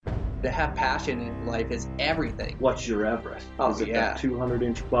To have passion in life is everything. What's your Everest? Oh, Is it yeah. that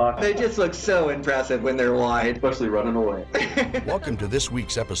 200-inch box? They just look so impressive when they're wide. Especially running away. Welcome to this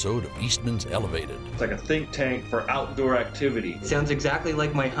week's episode of Eastman's Elevated. It's like a think tank for outdoor activity. Sounds exactly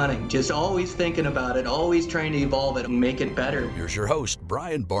like my hunting. Just always thinking about it, always trying to evolve it and make it better. Here's your host,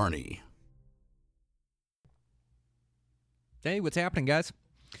 Brian Barney. Hey, what's happening, guys?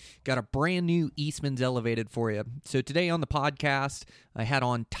 Got a brand new Eastman's Elevated for you. So today on the podcast, I had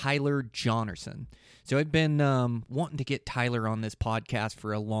on Tyler Johnerson. So I've been wanting to get Tyler on this podcast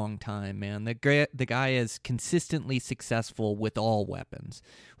for a long time, man. The guy is consistently successful with all weapons,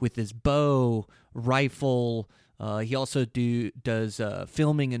 with his bow, rifle. He also does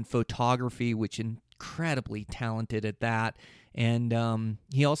filming and photography, which incredibly talented at that. And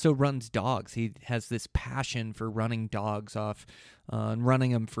he also runs dogs. He has this passion for running dogs off and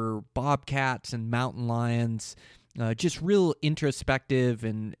running them for bobcats and mountain lions. Just real introspective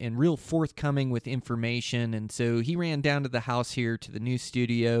and real forthcoming with information. And so he ran down to the house here to the new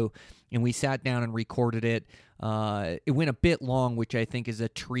studio, and we sat down and recorded it. It went a bit long, which I think is a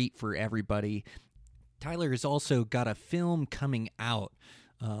treat for everybody. Tyler has also got a film coming out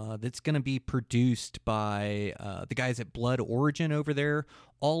that's going to be produced by the guys at Blood Origin over there,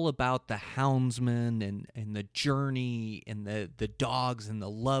 all about the houndsman and the journey and the dogs and the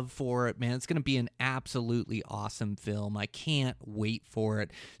love for it. Man, it's going to be an absolutely awesome film. I can't wait for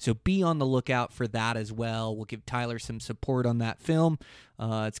it. So be on the lookout for that as well. We'll give Tyler some support on that film.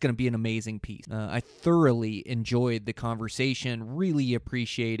 It's going to be an amazing piece. I thoroughly enjoyed the conversation, really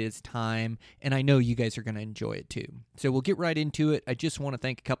appreciate his time, and I know you guys are going to enjoy it too. So we'll get right into it. I just want to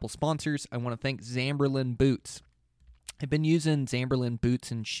thank a couple sponsors. I want to thank Zamberlan Boots. I've been using Zamberlan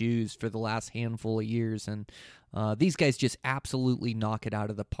boots and shoes for the last handful of years, and these guys just absolutely knock it out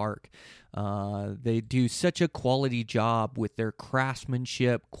of the park. They do such a quality job with their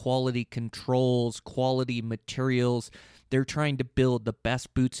craftsmanship, quality controls, quality materials. They're trying to build the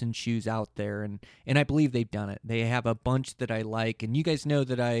best boots and shoes out there, and I believe they've done it. They have a bunch that I like, and you guys know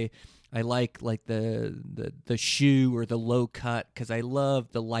that I like the shoe or the low cut because I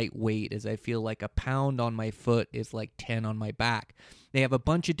love the lightweight, as I feel like a pound on my foot is like 10 on my back. They have a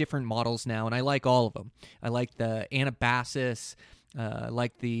bunch of different models now, and I like all of them. I like the Anabasis, I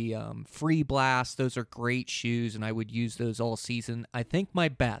like the Free Blast. Those are great shoes, and I would use those all season. I think my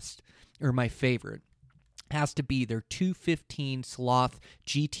best, or my favorite, has to be their 215 Sloth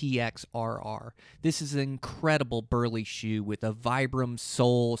GTX RR. This is an incredible burly shoe with a Vibram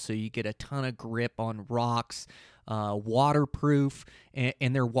sole, so you get a ton of grip on rocks, waterproof,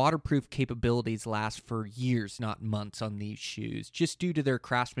 and their waterproof capabilities last for years, not months on these shoes, just due to their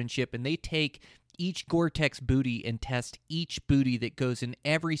craftsmanship. And they take each Gore-Tex bootie and test each bootie that goes in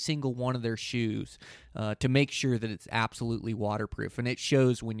every single one of their shoes to make sure that it's absolutely waterproof, and it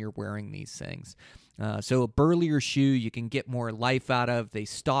shows when you're wearing these things. So a burlier shoe you can get more life out of. They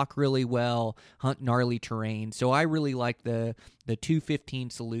stock really well, hunt gnarly terrain. So I really like the 215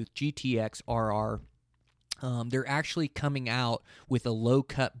 Salute GTX RR. They're actually coming out with a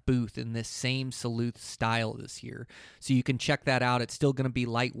low-cut booth in this same Salute style this year. So you can check that out. It's still going to be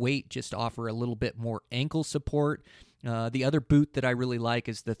lightweight, just offer a little bit more ankle support. The other boot that I really like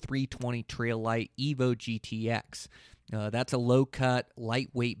is the 320 Trail Light Evo GTX. That's a low-cut,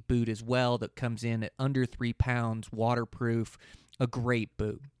 lightweight boot as well that comes in at under 3 pounds, waterproof, a great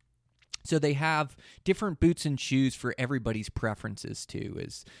boot. So they have different boots and shoes for everybody's preferences too.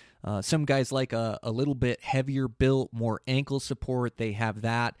 Some guys like a little bit heavier built, more ankle support. They have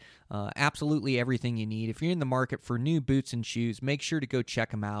that. Absolutely everything you need. If you're in the market for new boots and shoes, make sure to go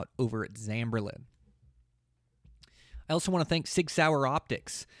check them out over at Zamberlan. I also want to thank Sig Sauer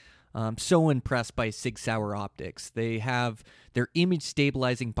Optics. I'm so impressed by Sig Sauer Optics. They have their image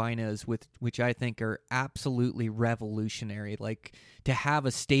stabilizing binos, which I think are absolutely revolutionary. Like, to have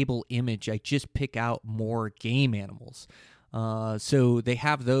a stable image, I just pick out more game animals. So they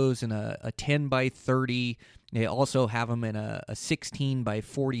have those in a 10 by 30. They also have them in a 16 by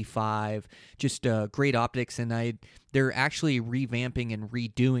 45. Just great optics, and they're actually revamping and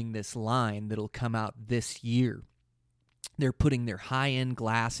redoing this line that'll come out this year. They're putting their high-end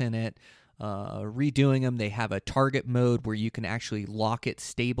glass in it, redoing them. They have a target mode where you can actually lock it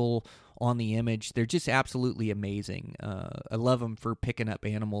stable on the image. They're just absolutely amazing. I love them for picking up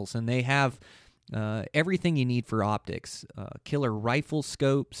animals, and they have everything you need for optics. Killer rifle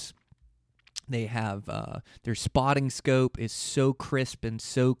scopes. They have their spotting scope is so crisp and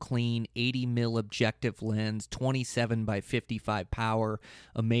so clean, 80 mil objective lens, 27 by 55 power,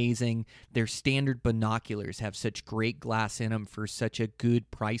 amazing. Their standard binoculars have such great glass in them for such a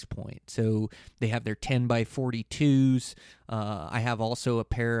good price point. So they have their 10 by 42s. I have also a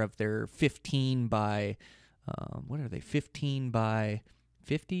pair of their 15 by, 15 by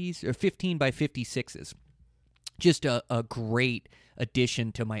 50s or 15 by 56s. Just a great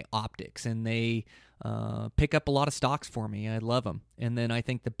addition to my optics, and they pick up a lot of stocks for me. I love them. And then I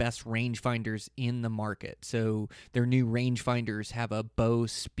think the best rangefinders in the market. So their new rangefinders have a bow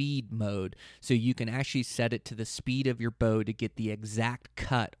speed mode, so you can actually set it to the speed of your bow to get the exact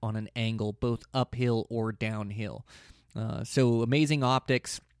cut on an angle, both uphill or downhill. So amazing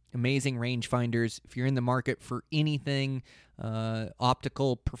optics, amazing rangefinders. If you're in the market for anything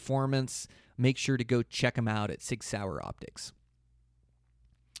optical performance, make sure to go check them out at Sig Sauer Optics.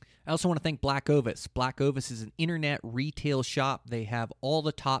 I also want to thank Black Ovis. Black Ovis is an internet retail shop. They have all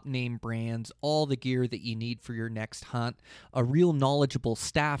the top name brands, all the gear that you need for your next hunt, a real knowledgeable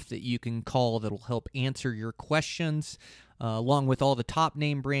staff that you can call that will help answer your questions. Along with all the top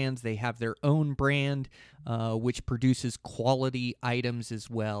name brands, they have their own brand, which produces quality items as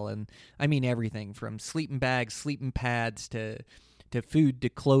well. And I mean everything from sleeping bags, sleeping pads, to food, to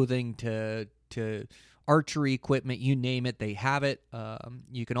clothing, to archery equipment, you name it, they have it.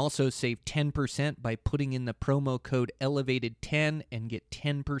 You can also save 10% by putting in the promo code ELEVATED10 and get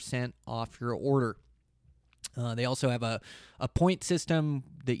 10% off your order. They also have a point system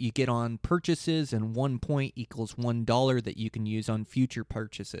that you get on purchases, and 1 point equals $1 that you can use on future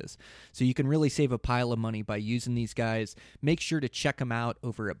purchases. So you can really save a pile of money by using these guys. Make sure to check them out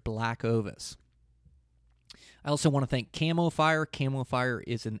over at Black Ovis. I also want to thank CamoFire. CamoFire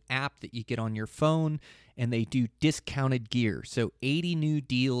is an app that you get on your phone, and they do discounted gear. So 80 new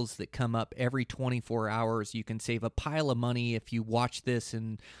deals that come up every 24 hours. You can save a pile of money if you watch this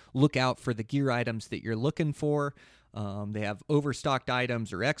and look out for the gear items that you're looking for. They have overstocked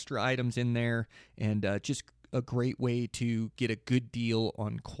items or extra items in there, and just a great way to get a good deal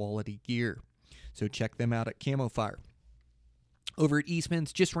on quality gear. So check them out at CamoFire. Over at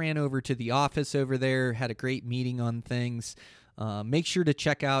Eastman's, just ran over to the office over there, had a great meeting on things. Make sure to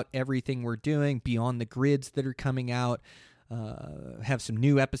check out everything we're doing, Beyond the Grids that are coming out. Have some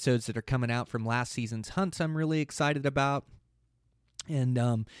new episodes that are coming out from last season's hunts I'm really excited about.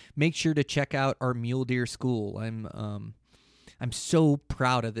 And make sure to check out our Mule Deer School. I'm so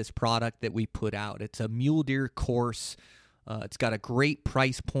proud of this product that we put out. It's a mule deer course. It's got a great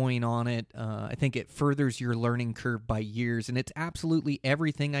price point on it. I think it furthers your learning curve by years, and it's absolutely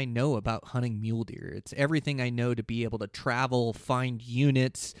everything I know about hunting mule deer. It's everything I know to be able to travel, find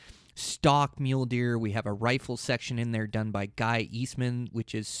units, stock mule deer. We have a rifle section in there done by Guy Eastman,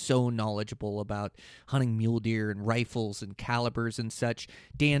 which is so knowledgeable about hunting mule deer and rifles and calibers and such.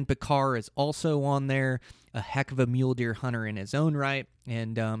 Dan Picard is also on there, a heck of a mule deer hunter in his own right.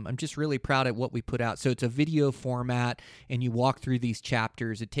 And I'm just really proud of what we put out. So it's a video format, and you walk through these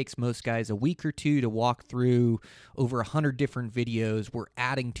chapters. It takes most guys a week or two to walk through over 100 different videos. We're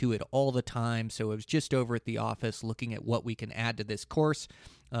adding to it all the time. So I was just over at the office looking at what we can add to this course.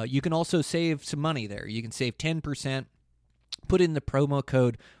 You can also save some money there. You can save 10%. Put in the promo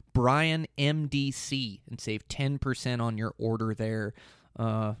code BrianMDC and save 10% on your order there.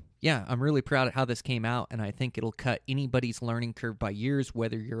 Yeah, I'm really proud of how this came out, and I think it'll cut anybody's learning curve by years.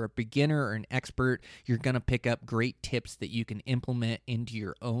 Whether you're a beginner or an expert, you're going to pick up great tips that you can implement into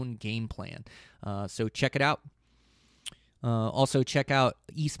your own game plan. So check it out. Also, check out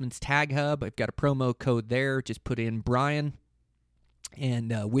Eastman's Tag Hub. I've got a promo code there. Just put in Brian.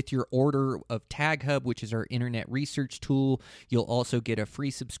 And with your order of Tag Hub, which is our internet research tool, you'll also get a free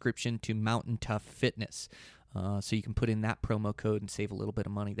subscription to Mountain Tough Fitness. So you can put in that promo code and save a little bit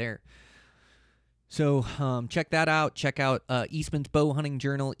of money there. So check that out. Check out Eastman's Bow Hunting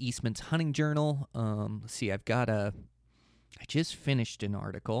Journal, Eastman's Hunting Journal. Let's see, I just finished an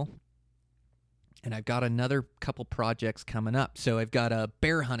article, and I've got another couple projects coming up. So I've got a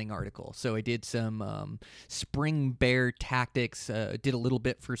bear hunting article. So I did some spring bear tactics, did a little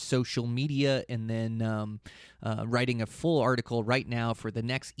bit for social media, and then writing a full article right now for the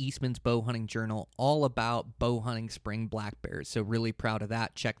next Eastman's Bow Hunting Journal, all about bow hunting spring black bears. So really proud of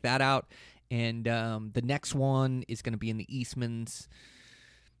that. Check that out. And the next one is going to be in the Eastman's,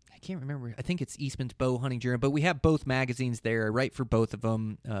 I can't remember. I think it's Eastman's Bow Hunting Journal, but we have both magazines there. I write for both of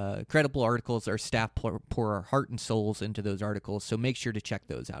them. Credible articles. Our staff pour our heart and souls into those articles, so make sure to check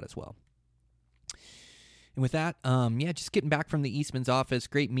those out as well. And with that, just getting back from the Eastman's office,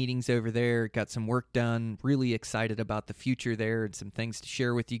 great meetings over there, got some work done, really excited about the future there and some things to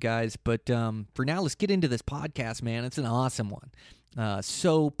share with you guys. But for now, let's get into this podcast, man. It's an awesome one.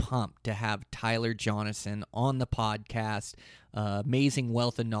 So pumped to have Tyler Johnerson on the podcast. Amazing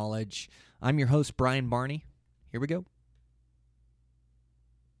wealth of knowledge. I'm your host, Brian Barney. Here we go.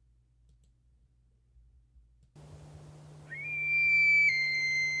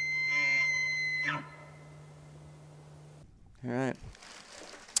 All right.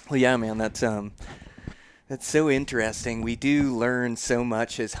 Well, yeah, man, that's so interesting. We do learn so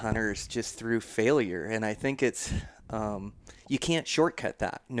much as hunters just through failure, and I think it's you can't shortcut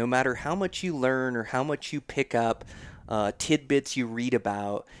that. No matter how much you learn or how much you pick up, tidbits you read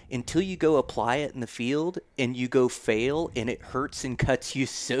about, until you go apply it in the field and you go fail and it hurts and cuts you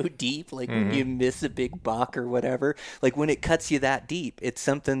so deep, like when you miss a big buck or whatever, like when it cuts you that deep, it's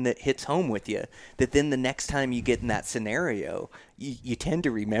something that hits home with you, that then the next time you get in that scenario, you tend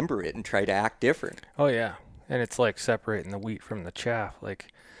to remember it and try to act different. Oh, yeah. And it's like separating the wheat from the chaff.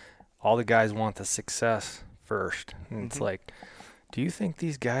 Like, all the guys want the success first. And it's like, do you think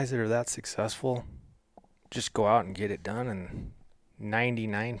these guys that are that successful just go out and get it done? And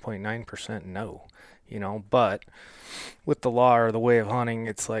 99.9% no, but with the law or the way of hunting,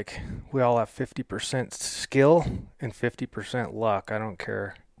 it's like we all have 50% skill and 50% luck. I don't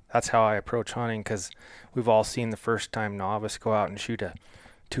care. That's how I approach hunting, because we've all seen the first time novice go out and shoot a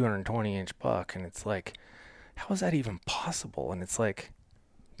 220-inch buck, and it's like, how is that even possible? And it's like,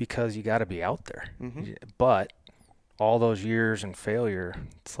 because you got to be out there. But all those years and failure,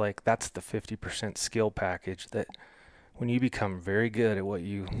 it's like that's the 50% skill package that when you become very good at what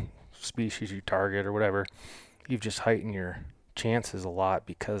species you target or whatever, you've just heightened your chances a lot,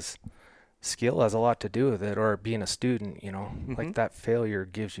 because skill has a lot to do with it, or being a student, like that failure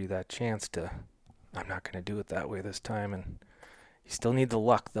gives you that chance to, I'm not going to do it that way this time. And you still need the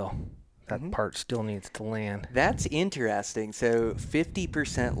luck, though. That part still needs to land. That's interesting. So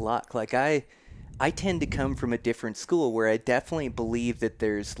 50% luck. Like I tend to come from a different school where I definitely believe that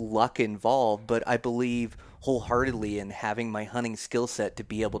there's luck involved, but I believe wholeheartedly in having my hunting skill set to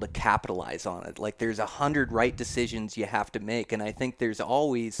be able to capitalize on it. Like there's 100 right decisions you have to make, and I think there's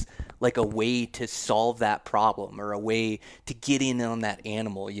always like a way to solve that problem or a way to get in on that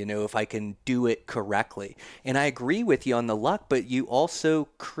animal, if I can do it correctly. And I agree with you on the luck, but you also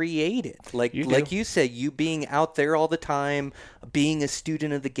create it. Like you said, you being out there all the time, being a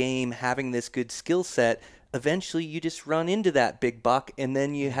student of the game, having this good skill set, eventually you just run into that big buck, and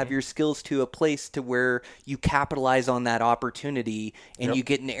then you have your skills to a place to where you capitalize on that opportunity, and you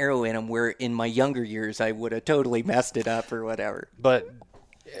get an arrow in them, where in my younger years I would have totally messed it up or whatever. But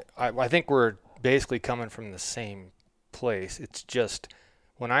I think we're basically coming from the same place. It's just,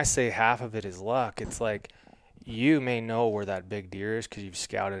 when I say half of it is luck, it's like you may know where that big deer is because you've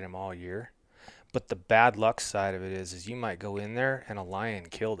scouted him all year, but the bad luck side of it is you might go in there and a lion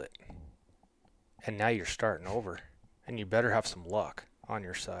killed it. And now you're starting over, and you better have some luck on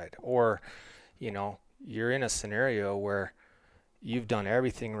your side. Or, you're in a scenario where you've done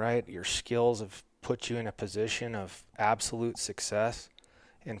everything right. Your skills have put you in a position of absolute success.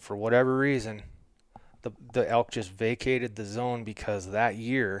 And for whatever reason, the elk just vacated the zone because that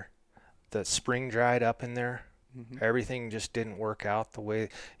year the spring dried up in there. Everything just didn't work out the way,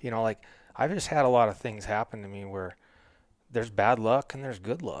 like I've just had a lot of things happen to me where there's bad luck and there's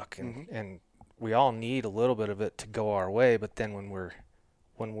good luck. And we all need a little bit of it to go our way, but then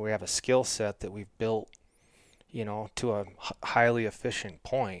when we have a skill set that we've built, to a highly efficient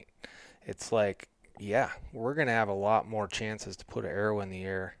point, it's like, yeah, we're going to have a lot more chances to put an arrow in the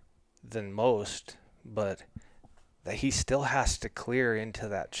air than most, but he still has to clear into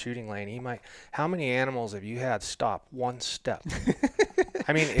that shooting lane. How many animals have you had stop one step?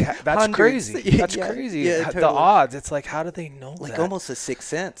 I mean, that's Hundreds. Crazy. That's crazy. Yeah, totally. The odds, it's like, how do they know that? Like almost a sixth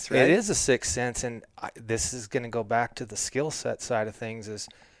sense, right? It is a sixth sense, and this is going to go back to the skill set side of things, is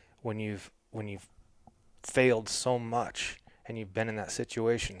when you've failed so much and you've been in that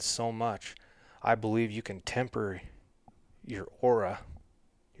situation so much, I believe you can temper your aura,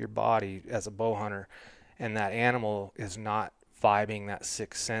 your body as a bow hunter, and that animal is not vibing that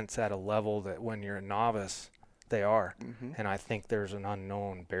sixth sense at a level that when you're a novice, they are. And I think there's an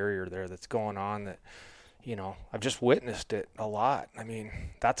unknown barrier there that's going on that, I've just witnessed it a lot. I mean,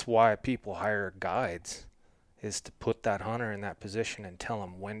 that's why people hire guides, is to put that hunter in that position and tell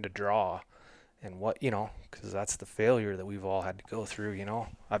them when to draw and what, because that's the failure that we've all had to go through,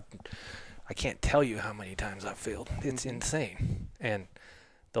 I can't tell you how many times I've failed. It's insane. And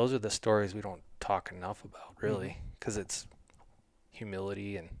those are the stories we don't talk enough about, really, because it's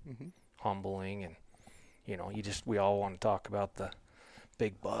humility and humbling, and we all want to talk about the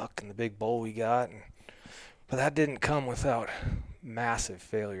big buck and the big bull we got, but that didn't come without massive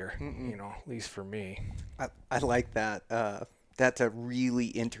failure, at least for me. I like that. That's a really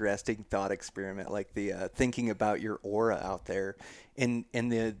interesting thought experiment, like the thinking about your aura out there. And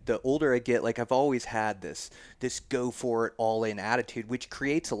the older I get, like I've always had this go for it all in attitude, which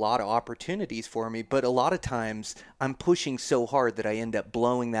creates a lot of opportunities for me. But a lot of times I'm pushing so hard that I end up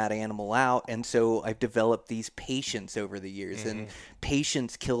blowing that animal out. And so I've developed these patience over the years, and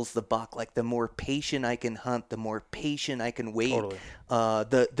patience kills the buck. Like the more patient I can hunt, the more patient I can wait. Totally.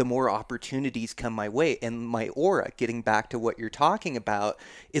 The more opportunities come my way. And my aura, getting back to what you're talking about,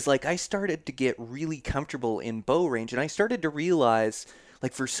 is like I started to get really comfortable in bow range, and I started to realize,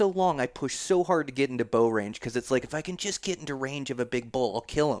 like, for so long I pushed so hard to get into bow range because it's like, if I can just get into range of a big bull, I'll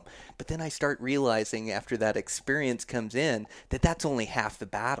kill him. But then I start realizing after that experience comes in that that's only half the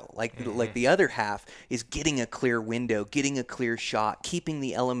battle. Like the other half is getting a clear window, getting a clear shot, keeping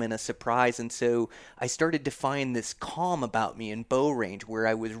the element of surprise. And so I started to find this calm about me in bow range where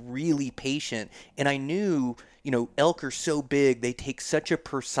I was really patient, and I knew, elk are so big, they take such a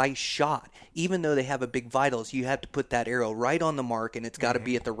precise shot. Even though they have a big vitals, you have to put that arrow right on the mark, and it's got to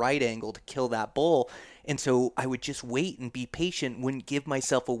be at the right angle to kill that bull. And so I would just wait and be patient, wouldn't give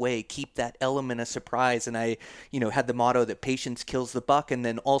myself away, keep that element of surprise. And I, had the motto that patience kills the buck. And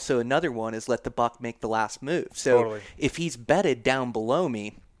then also another one is let the buck make the last move. So if he's bedded down below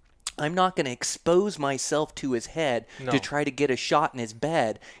me, I'm not going to expose myself to his head to try to get a shot in his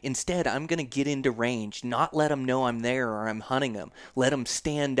bed. Instead, I'm going to get into range, not let him know I'm there or I'm hunting him. Let him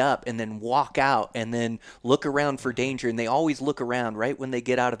stand up and then walk out and then look around for danger. And they always look around right when they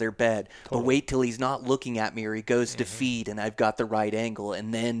get out of their bed. But wait till he's not looking at me or he goes to feed and I've got the right angle,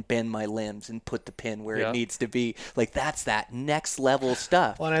 and then bend my limbs and put the pin where it needs to be. Like, that's that next level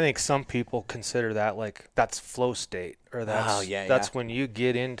stuff. Well, and I think some people consider that like that's flow state, or that's when you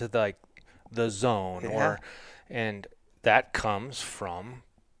get into the zone, and that comes from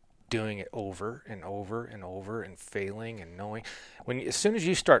doing it over and over and over and failing and knowing. As soon as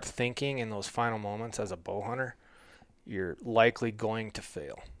you start thinking in those final moments as a bow hunter, you're likely going to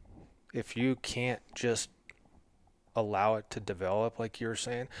fail. If you can't just allow it to develop, like you were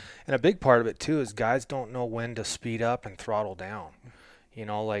saying. And a big part of it too is guys don't know when to speed up and throttle down.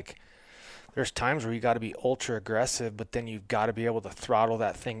 There's times where you got to be ultra aggressive, but then you've got to be able to throttle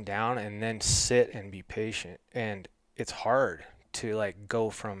that thing down and then sit and be patient. And it's hard to go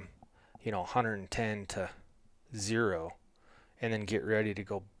from, 110 to 0 and then get ready to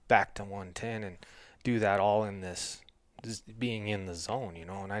go back to 110 and do that all in this being in the zone,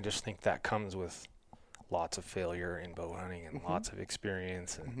 And I just think that comes with lots of failure in bow hunting and lots of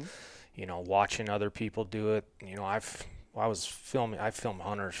experience and, watching other people do it. I filmed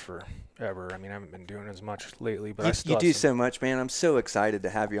hunters forever. I mean, I haven't been doing as much lately, but you do so much, man. I'm so excited to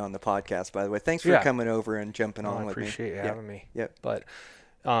have you on the podcast, by the way. Thanks for coming over and jumping on with me. I appreciate you having me. Yep. But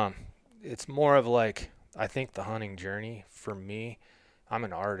it's more of I think the hunting journey for me, I'm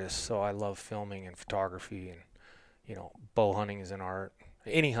an artist, so I love filming and photography, and bow hunting is an art.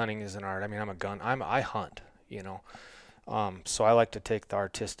 Any hunting is an art. I mean, I hunt, so I like to take the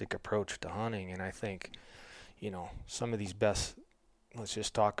artistic approach to hunting, and I think some of these best, let's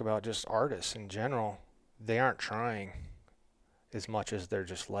just talk about just artists in general, they aren't trying as much as they're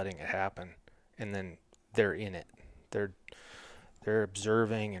just letting it happen, and then they're in it. They're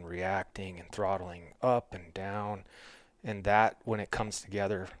observing and reacting and throttling up and down, and that, when it comes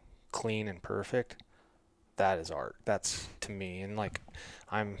together clean and perfect, that is art. That's to me. And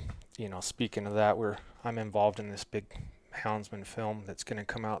I'm, speaking of that, I'm involved in this big houndsman film that's going to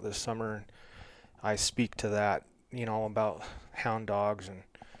come out this summer, and I speak to that, about hound dogs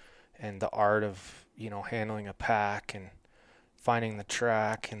and the art of, handling a pack and finding the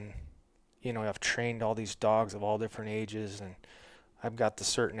track. And, I've trained all these dogs of all different ages, and I've got the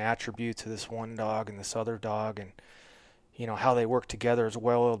certain attributes of this one dog and this other dog, and, how they work together as a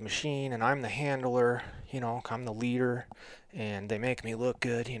well-oiled machine. And I'm the handler, I'm the leader, and they make me look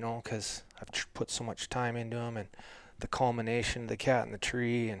good, because I've put so much time into them, and the culmination of the cat in the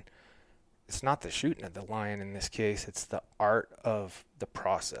tree. And it's not the shooting at the lion in this case, it's the art of the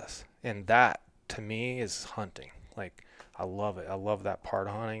process. And that, to me, is hunting. I love it. I love that part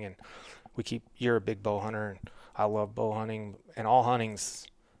of hunting. And you're a big bow hunter, and I love bow hunting, and all hunting's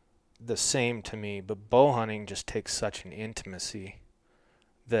the same to me, but bow hunting just takes such an intimacy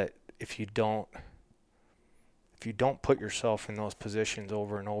that if you don't put yourself in those positions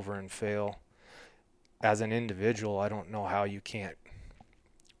over and over and fail as an individual, I don't know how you can't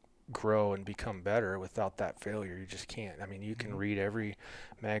grow and become better without that failure. You just can't. I mean, you can read every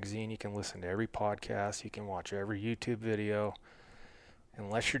magazine, you can listen to every podcast, you can watch every YouTube video.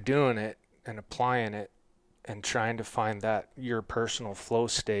 Unless you're doing it and applying it and trying to find that your personal flow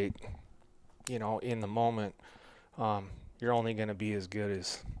state, you know, in the moment, you're only going to be as good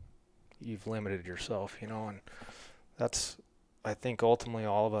as you've limited yourself, you know. And that's, I think, ultimately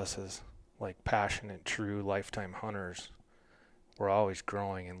all of us as like passionate, true lifetime hunters, we're always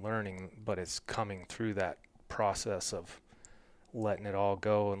growing and learning, but it's coming through that process of letting it all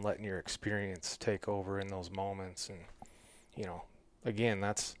go and letting your experience take over in those moments. And, you know, again,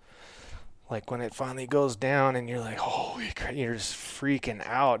 that's like when it finally goes down and you're like, holy crap, you're just freaking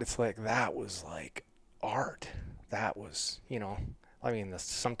out. It's like, that was like art. That was, you know, I mean,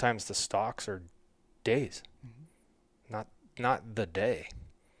 sometimes the stalks are days, not the day,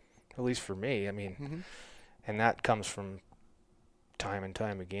 at least for me. I mean, and that comes from time and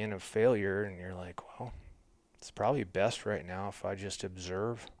time again of failure. And you're like, well, it's probably best right now if I just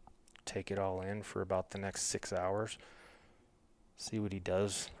observe, take it all in for about the next 6 hours, see what he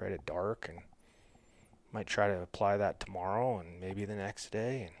does right at dark, and might try to apply that tomorrow and maybe the next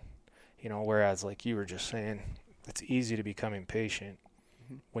day. And, you know, whereas like you were just saying, it's easy to become impatient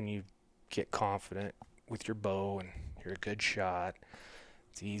when you get confident with your bow and you're a good shot.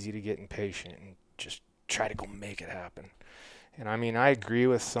 It's easy to get impatient and just try to go make it happen. And I mean, I agree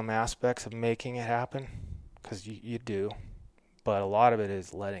with some aspects of making it happen, because you do, but a lot of it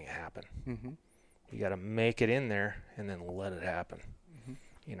is letting it happen. You got to make it in there and then let it happen.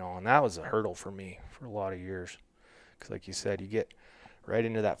 You know, and that was a hurdle for me for a lot of years, because like you said, you get right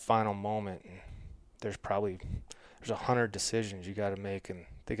into that final moment and there's 100 decisions you got to make, and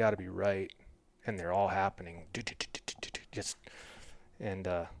they got to be right, and they're all happening. Just, and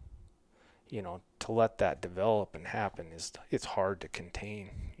you know, to let that develop and happen it's hard to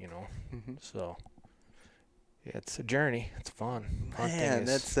contain, you know. So yeah, it's a journey. It's fun. Man,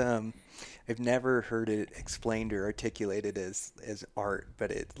 that's I've never heard it explained or articulated as art,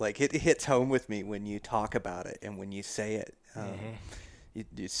 but it hits home with me when you talk about it and when you say it.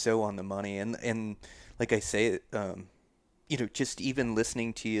 You're so on the money, and like I say, you know, just even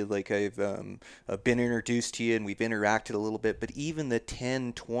listening to you, like I've been introduced to you and we've interacted a little bit, but even the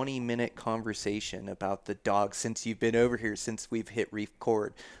 10-20 minute conversation about the dog since you've been over here, since we've hit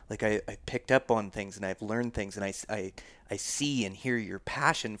record, like I picked up on things and I've learned things, and I see and hear your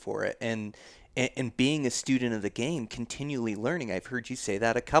passion for it, and being a student of the game, continually learning. I've heard you say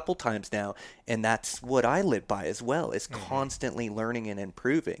that a couple times now, and that's what I live by as well, is constantly learning and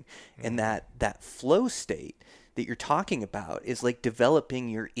improving. And that flow state that you're talking about is like developing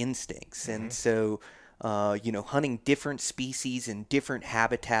your instincts. And so, you know, hunting different species in different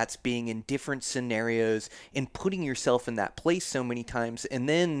habitats, being in different scenarios, and putting yourself in that place so many times, and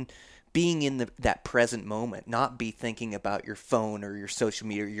then being in that present moment, not be thinking about your phone or your social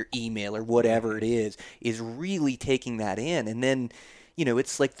media or your email or whatever it is really taking that in. And then, you know,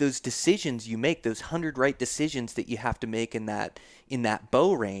 it's like those decisions you make, those 100 right decisions that you have to make in that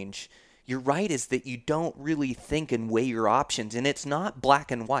bow range. You're right, is that you don't really think and weigh your options, and it's not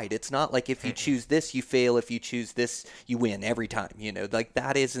black and white. It's not like if you choose this, you fail. If you choose this, you win every time. You know, like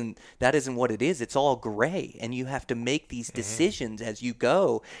that isn't what it is. It's all gray, and you have to make these decisions as you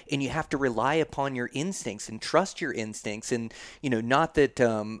go, and you have to rely upon your instincts and trust your instincts. And you know, not that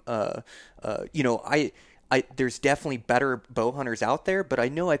you know, there's definitely better bow hunters out there, but I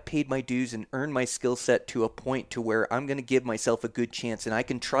know I've paid my dues and earned my skill set to a point to where I'm going to give myself a good chance, and I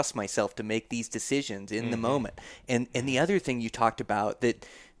can trust myself to make these decisions in the moment. And the other thing you talked about that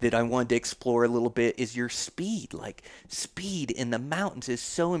I wanted to explore a little bit is your speed. Like, speed in the mountains is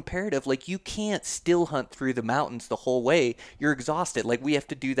so imperative. Like, you can't still hunt through the mountains the whole way. You're exhausted. Like, we have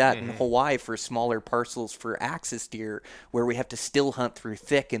to do that in Hawaii for smaller parcels for axis deer, where we have to still hunt through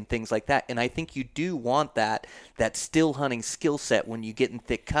thick and things like that. And I think you do want that still hunting skill set when you get in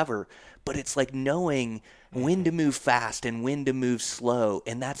thick cover. But it's like knowing when to move fast and when to move slow.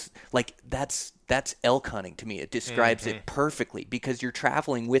 And that's elk hunting to me. It describes it perfectly, because you're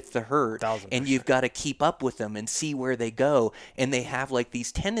traveling with the herd, 1000%. and you've got to keep up with them and see where they go. And they have like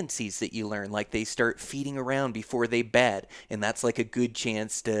these tendencies that you learn, like they start feeding around before they bed, and that's like a good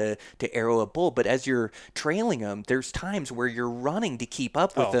chance to arrow a bull. But as you're trailing them, there's times where you're running to keep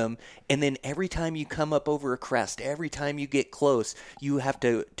up with them, and then every time you come up over a crest, every time you get close, you have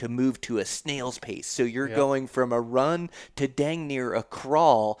to move to to a snail's pace. So you're Yep. going from a run to dang near a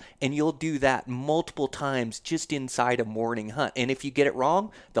crawl, and you'll do that multiple times just inside a morning hunt. And if you get it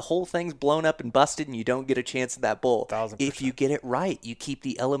wrong, the whole thing's blown up and busted, and you don't get a chance at that bull. 1000%. If you get it right, you keep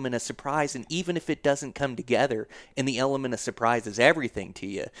the element of surprise, and even if it doesn't come together and the element of surprise is everything to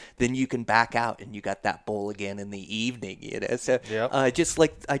you, then you can back out and you got that bull again in the evening, you know. So Yep. I just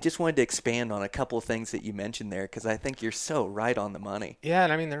wanted to expand on a couple of things that you mentioned there, because I think you're so right on the money. Yeah,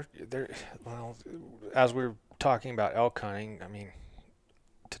 and I mean, well, as we were talking about elk hunting, I mean,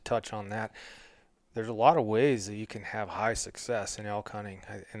 to touch on that, there's a lot of ways that you can have high success in elk hunting,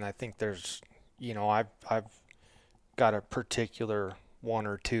 and I think there's, you know, I've got a particular one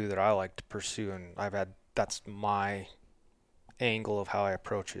or two that I like to pursue, and that's my angle of how I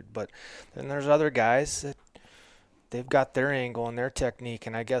approach it. But then there's other guys that they've got their angle and their technique,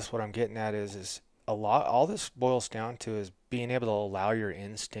 and I guess what I'm getting at is all this boils down to is being able to allow your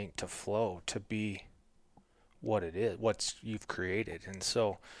instinct to flow, to be what it is, what you've created. And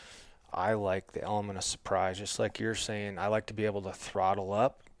so I like the element of surprise, just like you're saying. I like to be able to throttle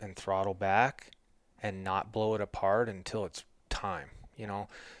up and throttle back and not blow it apart until it's time, you know.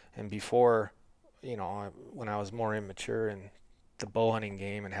 And before, you know, when I was more immature in the bow hunting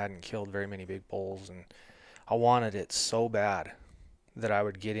game and hadn't killed very many big bulls, and I wanted it so bad that I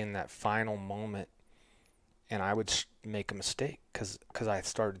would get in that final moment and I would make a mistake because I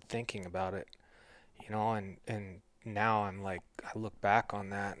started thinking about it, you know. And now I'm like, I look back on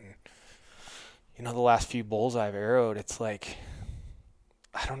that, and you know, the last few bulls I've arrowed, it's like,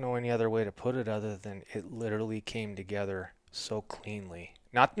 I don't know any other way to put it other than it literally came together so cleanly.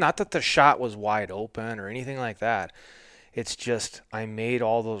 Not that the shot was wide open or anything like that. It's just I made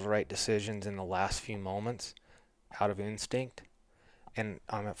all those right decisions in the last few moments out of instinct, and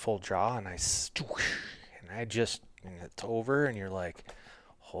I'm at full draw, and and it's over, and you're like,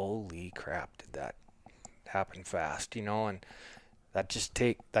 holy crap, did that happen fast, you know? And that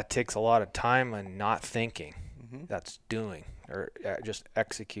takes a lot of time and not thinking. That's doing or just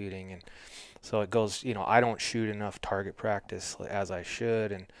executing. And so it goes, you know, I don't shoot enough target practice as I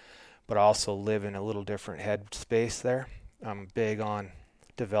should, but I also live in a little different head space there. I'm big on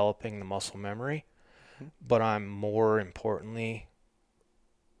developing the muscle memory, but I'm more importantly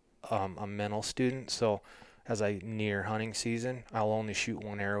a mental student. So as I near hunting season, I'll only shoot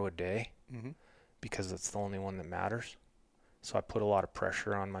one arrow a day because it's the only one that matters. So I put a lot of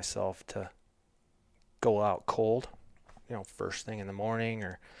pressure on myself to go out cold, you know, first thing in the morning,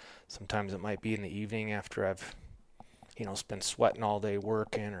 or sometimes it might be in the evening after I've, you know, been sweating all day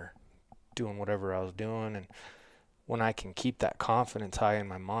working or doing whatever I was doing. And when I can keep that confidence high in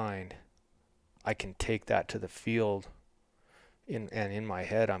my mind, I can take that to the field. And in my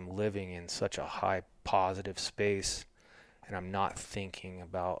head, I'm living in such a high positive space, and I'm not thinking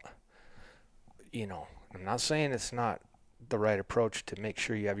about, you know, I'm not saying it's not the right approach to make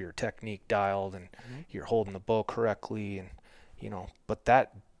sure you have your technique dialed and you're holding the bow correctly, and, you know, but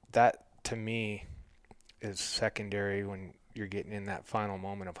that to me is secondary when you're getting in that final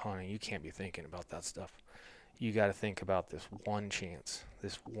moment of hunting. You can't be thinking about that stuff. You got to think about this one chance,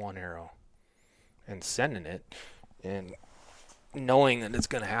 this one arrow, and sending it and knowing that it's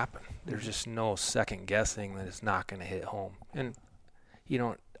going to happen. There's just no second guessing that it's not going to hit home. And you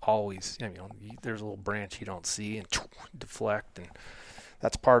don't always, you know, there's a little branch you don't see and deflect, and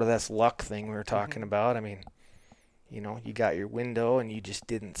that's part of this luck thing we were talking about. I mean, you know, you got your window and you just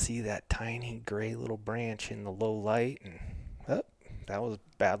didn't see that tiny gray little branch in the low light, and that was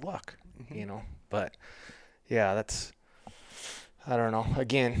bad luck, you know. But yeah, that's, I don't know.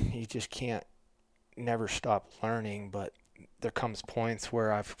 Again, you just can't never stop learning, but there comes points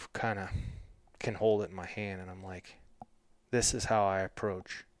where I've kind of can hold it in my hand and I'm like, this is how I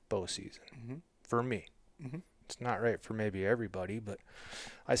approach bow season for me. It's not right for maybe everybody, but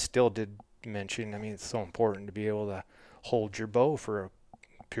I still did mention, I mean, it's so important to be able to hold your bow for a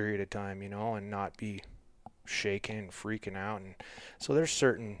period of time, you know, and not be shaking and freaking out. And so there's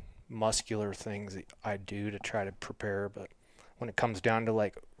certain muscular things that I do to try to prepare, but when it comes down to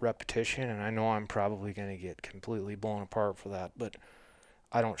like repetition, and I know I'm probably going to get completely blown apart for that, but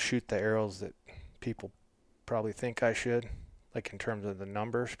I don't shoot the arrows that people probably think I should, like in terms of the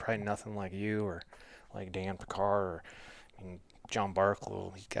numbers. Probably nothing like you or like Dan Picard or John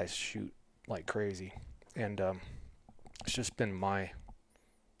Barklow. These guys shoot like crazy, and it's just been my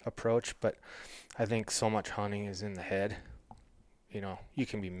approach. But I think so much hunting is in the head. You know, you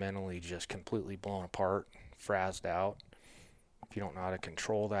can be mentally just completely blown apart, frazzed out. If you don't know how to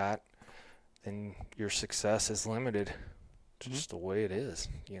control that, then your success is limited. It's just the way it is,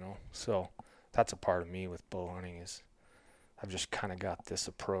 you know. So that's a part of me with bow hunting is I've just kind of got this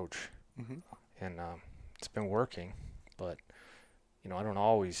approach and it's been working. But I don't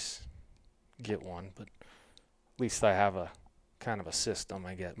always get one, but at least I have a kind of a system.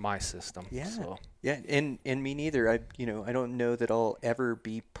 I get my system. Yeah. So. Yeah, and me neither. I don't know that I'll ever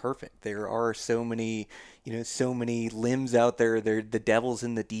be perfect. There are so many limbs out there. The devil's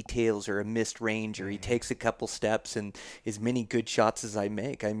in the details, or a missed range, or he takes a couple steps. And as many good shots as I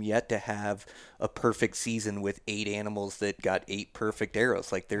make, I'm yet to have a perfect season with 8 animals that got 8 perfect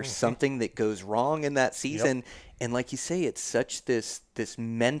arrows. Like there's something that goes wrong in that season. Yep. And like you say, it's such this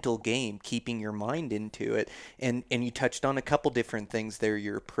mental game, keeping your mind into it. And you touched on a couple different things there: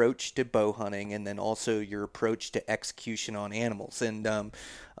 your approach to bow hunting, and then also your approach to execution on animals. And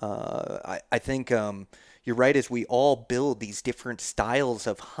I think you're right. As we all build these different styles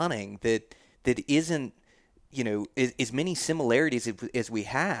of hunting, that isn't as many similarities as we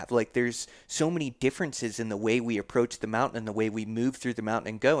have. Like there's so many differences in the way we approach the mountain and the way we move through the mountain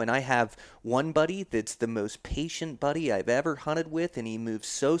and go. And I have one buddy that's the most patient buddy I've ever hunted with, and he moves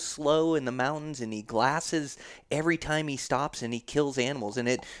so slow in the mountains, and he glasses every time he stops, and he kills animals, and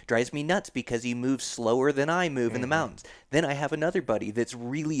it drives me nuts because he moves slower than I move in the mountains. Then I have another buddy that's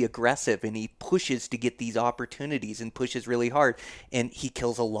really aggressive, and he pushes to get these opportunities and pushes really hard, and he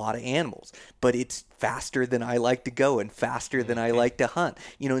kills a lot of animals, but it's faster than I like to go and faster than I like to hunt.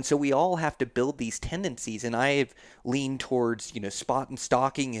 And so we all have to build these tendencies, and I've leaned towards, spot and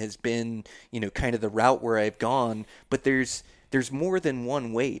stalking has been, kind of the route where I've gone, but there's more than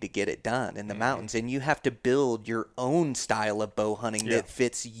one way to get it done in the mountains, and you have to build your own style of bow hunting that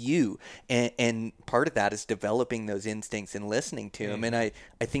fits you. And part of that is developing those instincts and listening to them. And I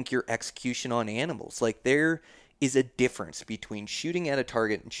think your execution on animals, like there is a difference between shooting at a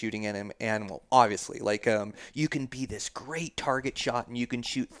target and shooting at an animal. Obviously, like you can be this great target shot, and you can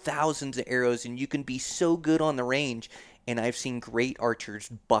shoot thousands of arrows, and you can be so good on the range. And I've seen great archers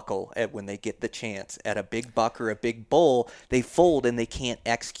buckle when they get the chance at a big buck or a big bull. They fold and they can't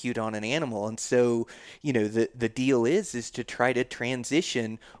execute on an animal. And so, the deal is to try to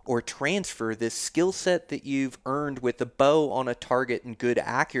transition or transfer this skill set that you've earned with the bow on a target and good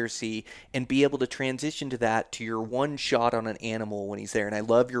accuracy, and be able to transition to that to your one shot on an animal when he's there. And I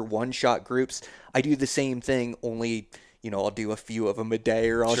love your one shot groups. I do the same thing, only I'll do a few of them a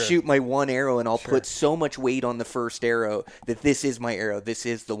day, or I'll shoot my one arrow, and I'll put so much weight on the first arrow that this is my arrow. This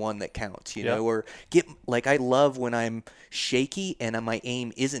is the one that counts, or I love when I'm shaky and my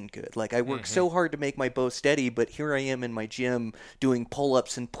aim isn't good. Like I work so hard to make my bow steady, but here I am in my gym doing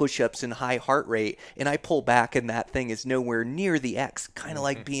pull-ups and push-ups and high heart rate, and I pull back and that thing is nowhere near the X, kind of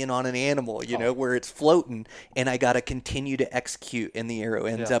like being on an animal, where it's floating, and I got to continue to execute, and the arrow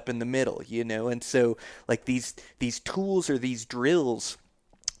ends up in the middle, and so like these tools or these drills,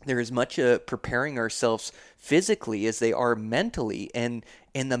 they're as much preparing ourselves physically as they are mentally, and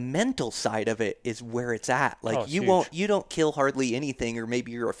the mental side of it is where it's at. Like you don't kill hardly anything, or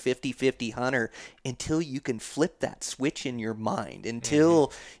maybe you're a 50-50 hunter, until you can flip that switch in your mind,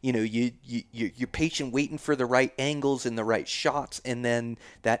 until you're patient waiting for the right angles and the right shots, and then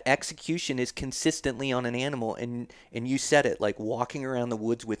that execution is consistently on an animal. And you said it, like walking around the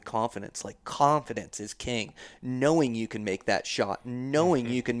woods with confidence. Like confidence is king, knowing you can make that shot, knowing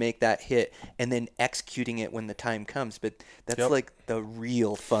you can make that hit, and then executing it when the time comes. But that's like the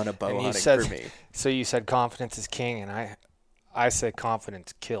real fun of bow hunting for me. So you said confidence is king, and I say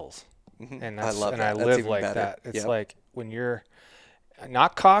confidence kills. And I love that. I That's live even like better. that. It's like when you're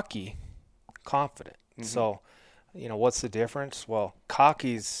not cocky, confident. So, what's the difference? Well,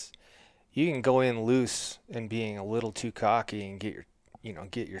 cocky's, you can go in loose and being a little too cocky and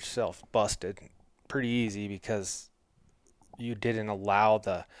get yourself busted pretty easy, because you didn't allow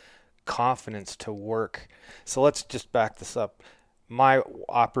the confidence to work. So let's just back this up. My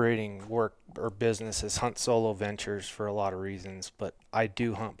operating work or business is hunt solo ventures for a lot of reasons, but I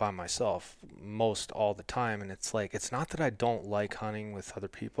do hunt by myself most all the time. And it's like, it's not that I don't like hunting with other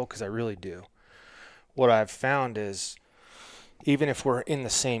people, because I really do. What I've found is, even if we're in the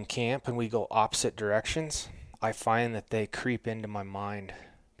same camp and we go opposite directions, I find that they creep into my mind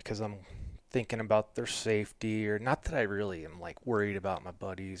because I'm thinking about their safety, or not that I really am like worried about my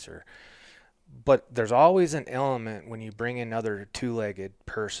buddies, but there's always an element when you bring another two-legged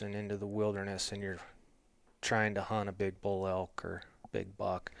person into the wilderness and you're trying to hunt a big bull elk or big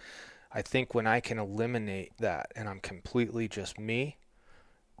buck. I think when I can eliminate that and I'm completely just me,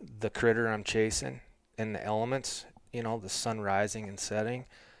 the critter I'm chasing, and the elements, the sun rising and setting,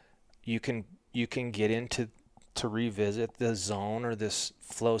 you can get into to revisit the zone or this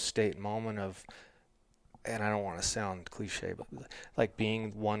flow state moment of, and I don't want to sound cliche, but like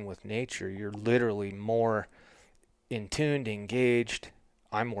being one with nature. You're literally more in tuned, engaged.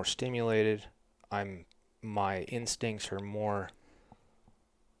 I'm more stimulated. My instincts are more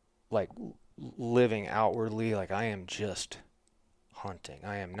like living outwardly, like I am just hunting.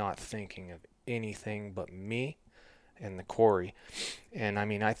 I am not thinking of anything but me and the quarry. And I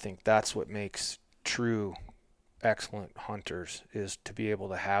mean, I think that's what makes true excellent hunters, is to be able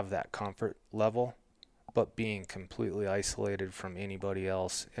to have that comfort level, but being completely isolated from anybody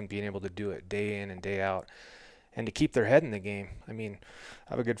else and being able to do it day in and day out, and to keep their head in the game. I mean,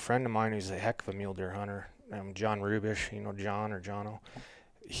 I have a good friend of mine who's a heck of a mule deer hunter, John Rubish, you know, John or Jono.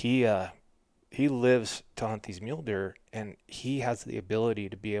 He lives to hunt these mule deer, and he has the ability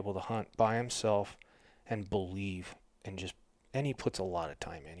to be able to hunt by himself and believe, and he puts a lot of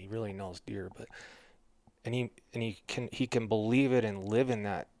time in. He really knows deer, but he can believe it and live in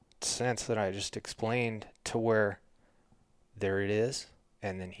that sense that I just explained, to where there it is,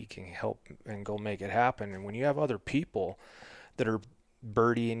 and then he can help and go make it happen. And when you have other people that are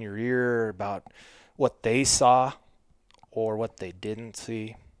birdie in your ear about what they saw or what they didn't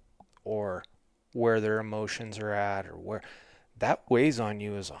see, or where their emotions are at, or where that weighs on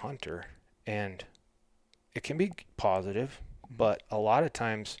you as a hunter, and it can be positive, but a lot of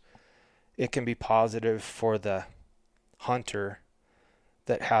times it can be positive for the hunter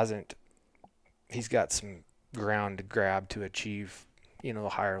that he's got some ground to grab to achieve, you know, a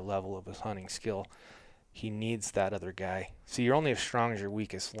higher level of his hunting skill. He needs that other guy. See, you're only as strong as your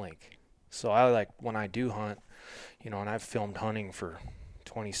weakest link. So I like, when I do hunt, you know, and I've filmed hunting for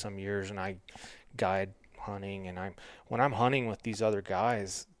 20 some years, and I guide hunting, and when I'm hunting with these other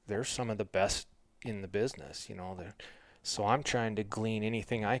guys, they're some of the best in the business, you know. So I'm trying to glean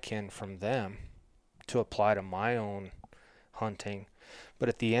anything I can from them to apply to my own hunting. But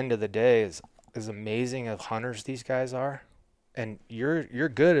at the end of the day, as amazing of hunters these guys are, and you're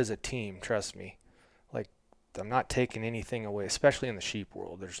good as a team, trust me. Like, I'm not taking anything away, especially in the sheep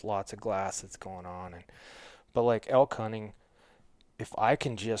world. There's lots of glass that's going on, but like elk hunting, if I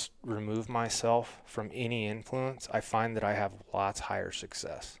can just remove myself from any influence, I find that I have lots higher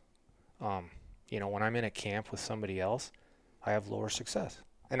success. You know, when I'm in a camp with somebody else, I have lower success.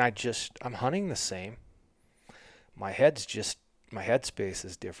 And I'm hunting the same. My headspace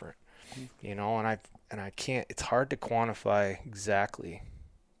is different, you know, and I can't, it's hard to quantify exactly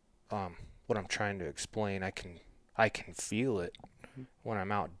what I'm trying to explain. I can feel it when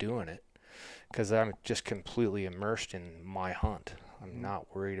I'm out doing it, because I'm just completely immersed in my hunt. I'm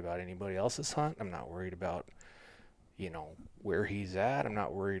not worried about anybody else's hunt. I'm not worried about, you know, where he's at. I'm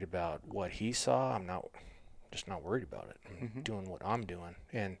not worried about what he saw. Just not worried about it. I'm doing what I'm doing.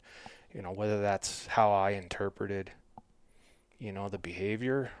 And, you know, whether that's how I interpreted, you know, the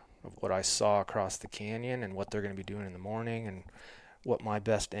behavior of what I saw across the canyon and what they're going to be doing in the morning and what my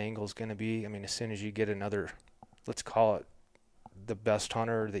best angle is going to be. I mean, as soon as you get another, let's call it the best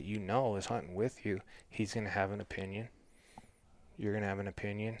hunter that you know is hunting with you, he's going to have an opinion. You're going to have an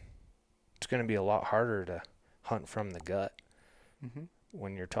opinion. It's going to be a lot harder to hunt from the gut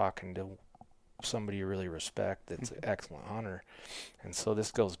when you're talking to somebody you really respect that's an excellent hunter. And so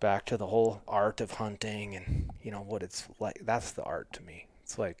this goes back to the whole art of hunting, and, you know, what it's like. That's the art to me.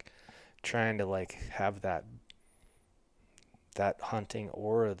 It's like trying to like have that hunting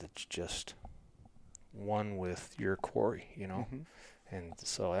aura that's just one with your quarry, you know. And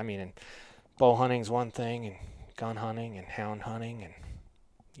so, I mean, and bow hunting's one thing, and gun hunting and hound hunting, and,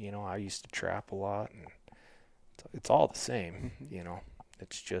 you know, I used to trap a lot, and it's all the same, you know.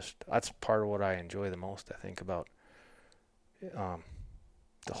 It's just, that's part of what I enjoy the most, I think, about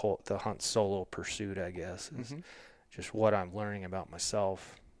the hunt solo pursuit, I guess, is just what I'm learning about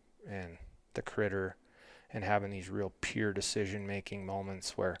myself and the critter, and having these real pure decision-making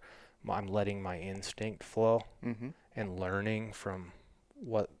moments where I'm letting my instinct flow and learning from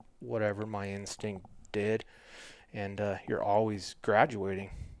whatever my instinct did. And you're always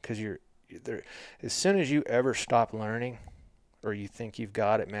graduating, because you're there. As soon as you ever stop learning, or you think you've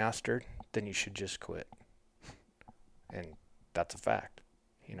got it mastered, then you should just quit. And that's a fact,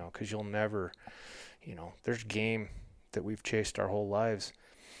 you know, because you'll never, you know, there's game that we've chased our whole lives,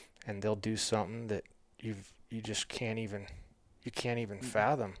 and they'll do something that you just can't even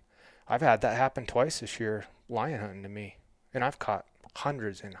fathom. I've had that happen twice this year, lion hunting to me, and I've caught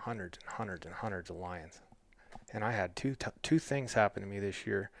hundreds and hundreds and hundreds and hundreds of lions. And I had two things happen to me this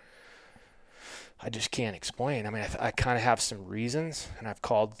year I just can't explain. I mean, I kind of have some reasons, and I've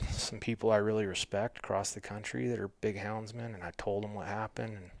called some people I really respect across the country that are big houndsmen, and I told them what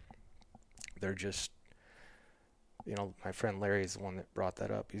happened, and they're just, you know, my friend Larry is the one that brought that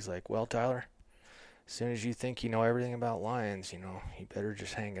up. He's like, well, Tyler, as soon as you think you know everything about lions, you know, you better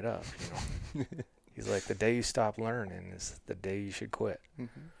just hang it up, you know. He's like, the day you stop learning is the day you should quit.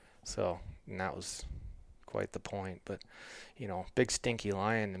 So, and that was quite the point. But, you know, big stinky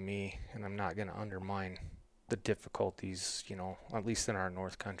lion to me, and I'm not going to undermine the difficulties, you know, at least in our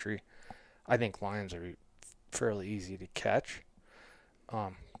North Country. I think lions are fairly easy to catch,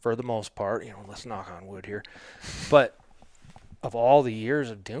 for the most part. You know, let's knock on wood here. But of all the years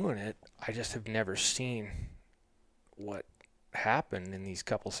of doing it, I just have never seen what happened in these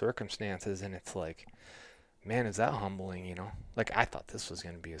couple circumstances, and it's like, man, is that humbling, you know? Like, I thought this was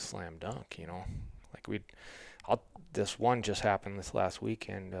going to be a slam dunk, you know? Like, this one just happened this last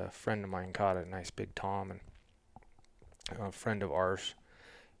weekend. A friend of mine caught a nice big tom, and a friend of ours,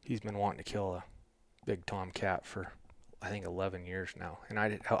 he's been wanting to kill a big tomcat for, I think, 11 years now. And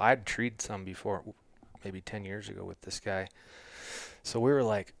I'd treated some before, maybe 10 years ago with this guy. So we were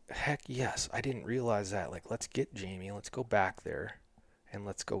like, heck yes, I didn't realize that. Like, let's get Jamie, let's go back there, and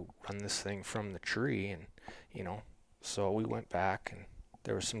let's go run this thing from the tree. And, you know, so we went back, and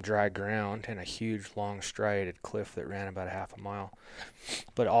there was some dry ground and a huge, long, striated cliff that ran about a half a mile.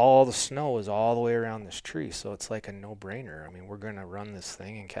 But all the snow was all the way around this tree, so it's like a no-brainer. I mean, we're going to run this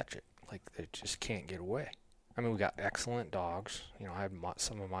thing and catch it. Like, they just can't get away. I mean, we got excellent dogs. You know, I had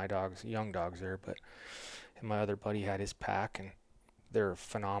some of my dogs, young dogs there, and my other buddy had his pack, and they're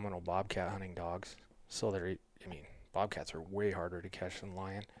phenomenal bobcat hunting dogs. So bobcats are way harder to catch than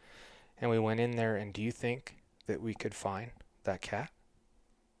lion. And we went in there, and do you think that we could find that cat?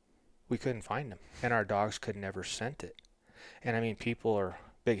 We couldn't find him, and our dogs could never scent it. And I mean, people are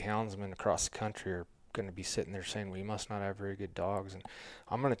big houndsmen across the country are going to be sitting there saying, well, you must not have very good dogs. And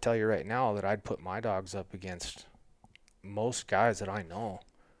I'm going to tell you right now that I'd put my dogs up against most guys that I know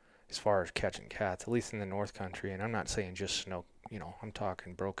as far as catching cats, at least in the North Country. And I'm not saying just snow, you know, I'm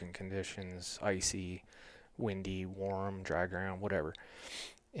talking broken conditions, icy, windy, warm, dry ground, whatever.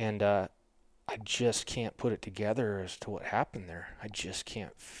 And I just can't put it together as to what happened there. I just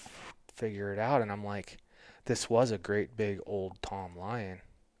can't figure it out. And I'm like, this was a great big old tom lion.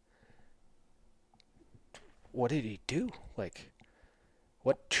 What did he do? Like,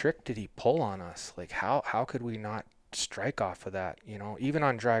 what trick did he pull on us? Like, how could we not strike off of that? You know, even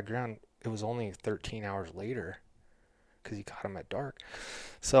on dry ground, it was only 13 hours later because he caught him at dark.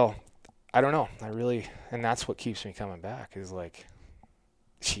 So I don't know. And that's what keeps me coming back is like,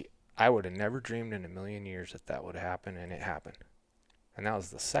 I would have never dreamed in a million years that would happen, and it happened. And that was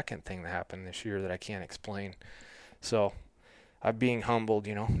the second thing that happened this year that I can't explain. So I'm being humbled,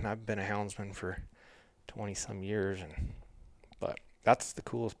 you know, and I've been a houndsman for 20 some years, but that's the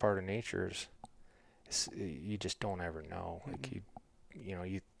coolest part of nature is you just don't ever know. Like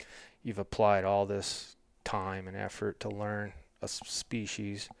you've applied all this time and effort to learn a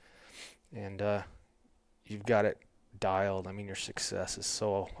species, and you've got it dialed. I mean, your success is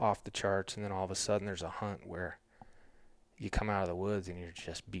so off the charts, and then all of a sudden there's a hunt where you come out of the woods and you're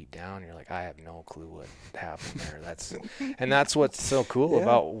just beat down. You're like, I have no clue what happened there. That's what's so cool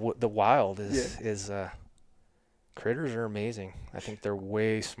about the wild is critters are amazing. I think they're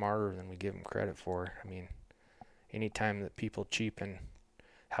way smarter than we give them credit for. I mean, anytime that people cheapen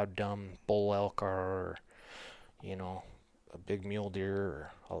how dumb bull elk are, or, you know, a big mule deer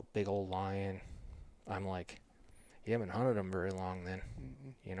or a big old lion, I'm like, you haven't hunted them very long then,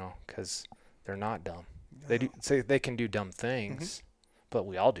 you know, because they're not dumb. They do say they can do dumb things, but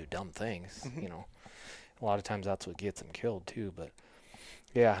we all do dumb things, you know. A lot of times that's what gets them killed too. But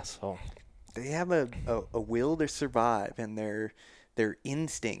yeah, so they have a will to survive, and their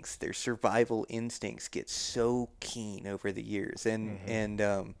instincts, their survival instincts, get so keen over the years, and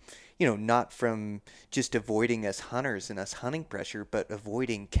you know, not from just avoiding us hunters and us hunting pressure, but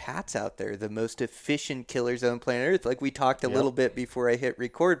avoiding cats out there, the most efficient killers on planet Earth. Like we talked a little bit before I hit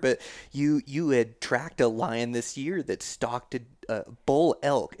record, but you had tracked a lion this year that stalked a bull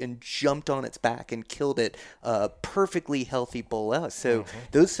elk and jumped on its back and killed it, perfectly healthy bull elk. So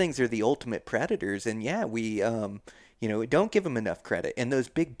those things are the ultimate predators, and we you know, don't give them enough credit. And those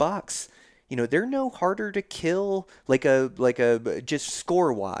big bucks, you know, they're no harder to kill, like a just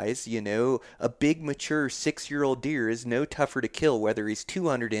score wise, you know, a big mature 6-year-old deer is no tougher to kill, whether he's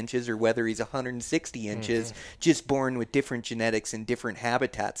 200 inches or whether he's 160 inches, just born with different genetics and different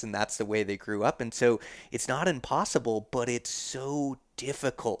habitats, and that's the way they grew up. And so it's not impossible, but it's so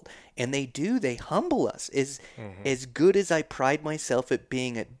difficult. And they humble us. As good as I pride myself at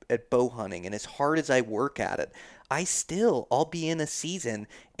being at bow hunting, and as hard as I work at it, I'll be in a season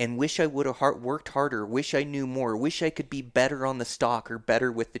and wish I would have worked harder, wish I knew more, wish I could be better on the stalk or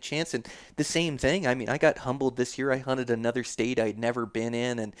better with the chance. And the same thing, I mean, I got humbled this year. I hunted another state I'd never been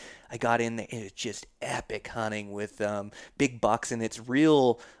in, and I got in there, and it's just epic hunting with big bucks, and it's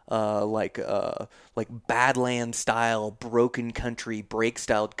real like Badland style, broken country, break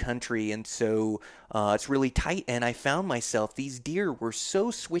styled country, and so it's really tight. And I found myself, these deer were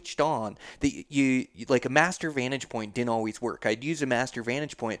so switched on that you like a master vantage point didn't always work. I'd use a master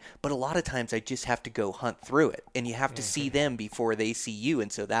vantage point, but a lot of times I just have to go hunt through it, and you have to see them before they see you,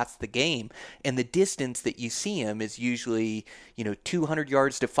 and so that's the game. And the distance that you see them is usually 200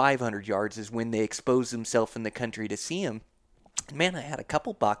 yards to 500 yards is when they expose themselves in the country to see them. Man, I had a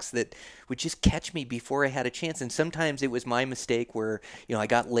couple bucks that would just catch me before I had a chance. And sometimes it was my mistake where, I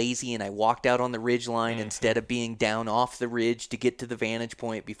got lazy and I walked out on the ridge line instead of being down off the ridge to get to the vantage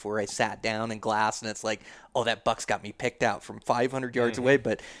point before I sat down and glassed. And it's like, oh, that buck's got me picked out from 500 yards away.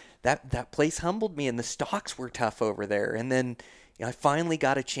 But that place humbled me, and the stalks were tough over there. And then I finally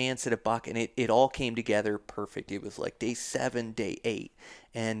got a chance at a buck, and it all came together perfect. It was like day 7, day 8.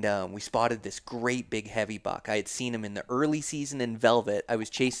 And we spotted this great big heavy buck. I had seen him in the early season in velvet. I was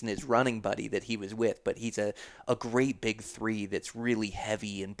chasing his running buddy that he was with, but he's a great big 3 that's really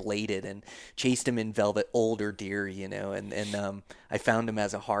heavy and bladed, and chased him in velvet, older deer, and I found him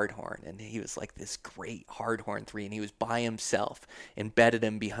as a hardhorn, and he was like this great hardhorn 3, and he was by himself and bedded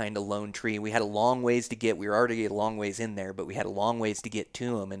him behind a lone tree. We had a long ways to get. We were already a long ways in there, but we had a long ways to get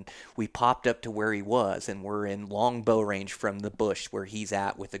to him, and we popped up to where he was, and we're in long bow range from the bush where he's at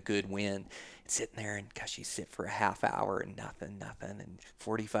with a good wind, sitting there, and gosh, you sit for a half hour and nothing, and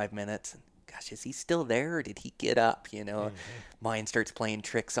 45 minutes, and gosh, is he still there, or did he get up? Mine starts playing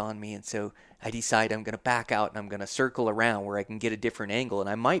tricks on me, and so I decide I'm going to back out and I'm going to circle around where I can get a different angle, and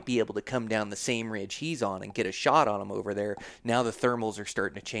I might be able to come down the same ridge he's on and get a shot on him over there. Now the thermals are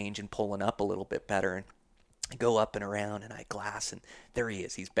starting to change and pulling up a little bit better, and I go up and around, and I glass, and there he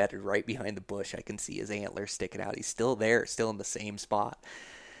is. He's bedded right behind the bush. I can see his antlers sticking out. He's still there, still in the same spot.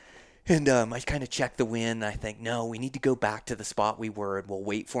 And I kind of check the wind, and I think, no, we need to go back to the spot we were, and we'll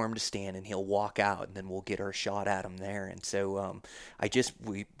wait for him to stand, and he'll walk out, and then we'll get our shot at him there. And so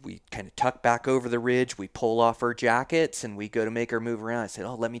we kind of tuck back over the ridge, we pull off our jackets, and we go to make our move around. I said,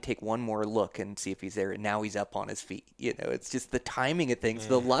 oh, let me take one more look and see if he's there. And now he's up on his feet. It's just the timing of things,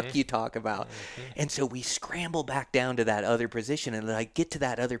 the luck you talk about. And so we scramble back down to that other position, and then I get to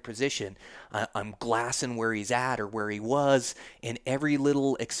that other position. I'm glassing where he's at or where he was, and every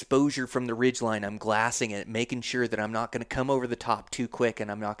little exposure from the ridgeline, I'm glassing it, making sure that I'm not going to come over the top too quick,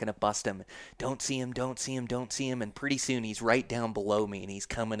 and I'm not going to bust him. Don't see him. And pretty soon he's right down below me, and he's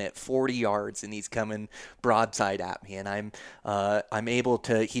coming at 40 yards, and he's coming broadside at me. And I'm able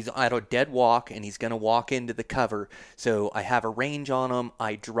to, he's at a dead walk, and he's going to walk into the cover. So I have a range on him.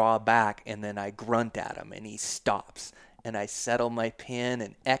 I draw back, and then I grunt at him, and he stops. And I settle my pin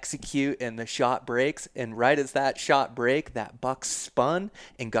and execute, and the shot breaks. And right as that shot break, that buck spun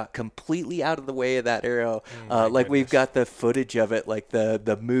and got completely out of the way of that arrow. We've got the footage of it, like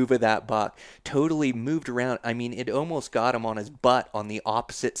the move of that buck. Totally moved around. I mean, it almost got him on his butt on the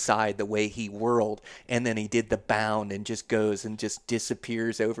opposite side, the way he whirled. And then he did the bound and just goes and just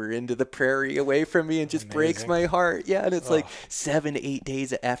disappears over into the prairie away from me, and just breaks my heart. Yeah, and it's like 7 to 8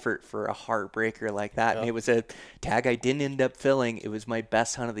 days of effort for a heartbreaker like that. Yep. And it was a tag I didn't end up filling. It was my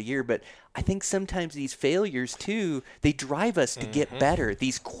best hunt of the year. But I think sometimes these failures too, they drive us to get better.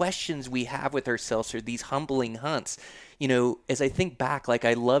 These questions we have with ourselves, or these humbling hunts. As I think back, like,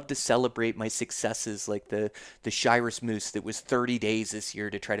 I love to celebrate my successes, like the Shiras moose that was 30 days this year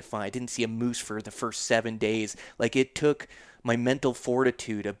to try to find. I didn't see a moose for the first 7 days. Like, it took my mental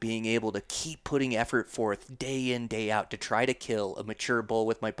fortitude of being able to keep putting effort forth day in, day out to try to kill a mature bull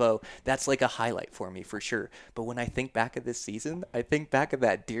with my bow. That's like a highlight for me, for sure. But when I think back of this season, I think back of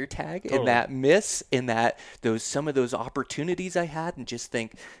that deer tag and that miss and that some of those opportunities I had, and just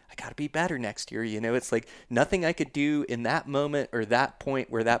think, I got to be better next year. It's like nothing I could do in that moment or that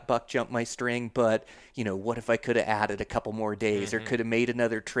point where that buck jumped my string, but what if I could have added a couple more days, or could have made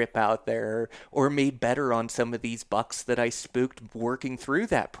another trip out there, or made better on some of these bucks that I spooked working through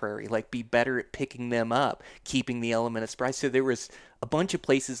that prairie, like be better at picking them up, keeping the element of surprise. So there was a bunch of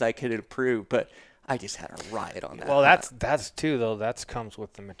places I could improve, but I just had a riot on that. Well, that's too, though. That comes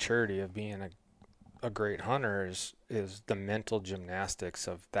with the maturity of being a great hunter, is the mental gymnastics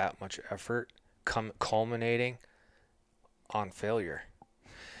of that much effort culminating on failure.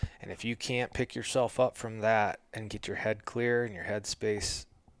 And if you can't pick yourself up from that and get your head clear and your head space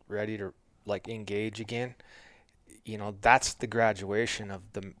ready to like engage again, that's the graduation of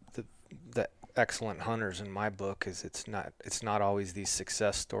the excellent hunters in my book. Is it's not always these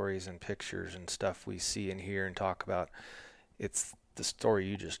success stories and pictures and stuff we see and hear and talk about. It's the story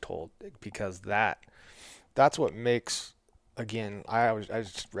you just told, because that's what makes, again, I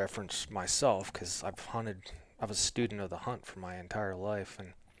just reference myself because I was a student of the hunt for my entire life,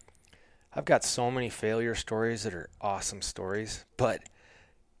 and I've got so many failure stories that are awesome stories, but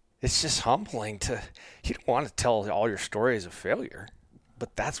it's just humbling you don't want to tell all your stories of failure,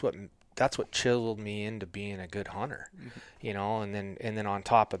 but that's what chiseled me into being a good hunter, and then on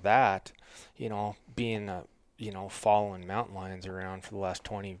top of that, being following mountain lions around for the last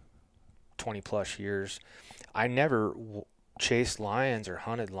 20 plus years. I never chased lions or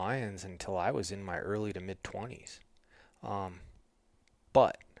hunted lions until I was in my early to mid 20s.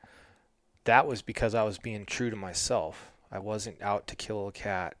 But that was because I was being true to myself. I wasn't out to kill a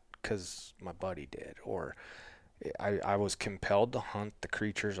cat because my buddy did, or I was compelled to hunt the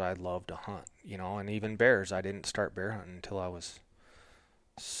creatures I'd love to hunt, and even bears. I didn't start bear hunting until I was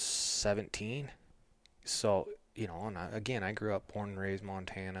 17. So, and I grew up, born and raised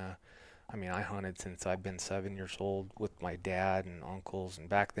Montana. I mean, I hunted since I've been 7 years old with my dad and uncles, and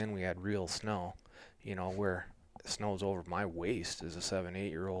back then we had real snow, where snow's over my waist as a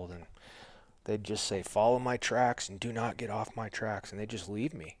 7-8-year-old, and they'd just say, follow my tracks and do not get off my tracks, and they just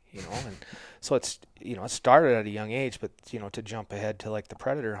leave me, and so it's, it started at a young age, but, to jump ahead to like the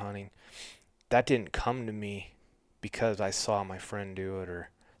predator hunting, that didn't come to me because I saw my friend do it or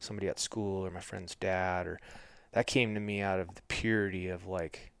somebody at school or my friend's dad, or that came to me out of the purity of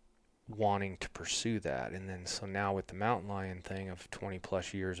like wanting to pursue that. And then so now with the mountain lion thing of 20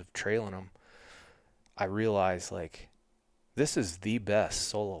 plus years of trailing them, I realized like this is the best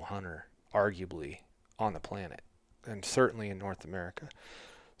solo hunter arguably on the planet, and certainly in North America.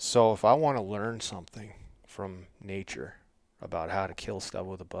 So if I want to learn something from nature about how to kill stuff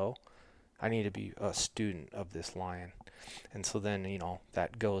with a bow, I need to be a student of this lion. And so then,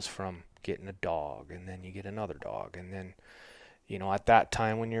 that goes from getting a dog, and then you get another dog, and then, at that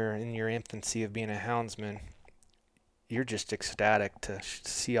time when you're in your infancy of being a houndsman, you're just ecstatic to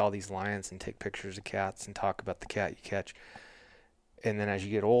see all these lions and take pictures of cats and talk about the cat you catch. And then as you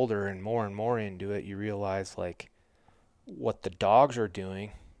get older and more into it, you realize like what the dogs are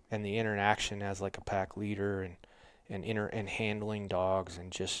doing and the interaction as like a pack leader and handling dogs,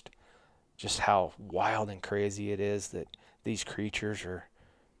 and just how wild and crazy it is that these creatures are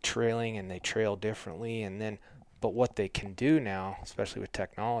trailing, and they trail differently. And then, but what they can do now, especially with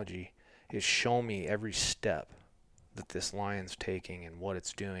technology, is show me every step that this lion's taking and what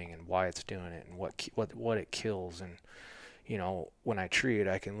it's doing and why it's doing it and what it kills. And when I tree it,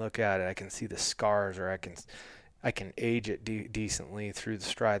 I can look at it, I can see the scars, or I can age it decently through the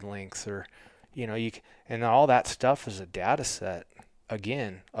stride lengths, or and all that stuff is a data set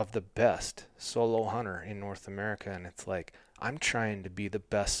again of the best solo hunter in North America. And it's like, I'm trying to be the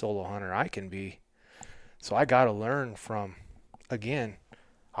best solo hunter I can be. So I got to learn from, again,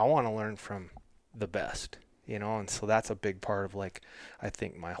 I want to learn from the best, and so that's a big part of like, I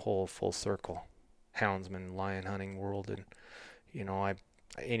think my whole full circle houndsman lion hunting world. And,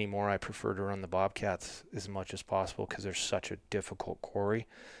 I prefer to run the bobcats as much as possible because they're such a difficult quarry,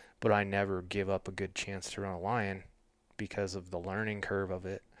 but I never give up a good chance to run a lion because of the learning curve of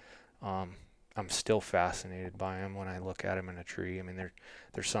it. I'm still fascinated by them when I look at them in a tree. I mean,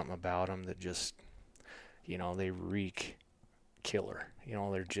 there's something about them that just, they reek killer.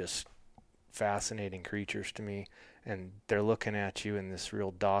 They're just fascinating creatures to me, and they're looking at you in this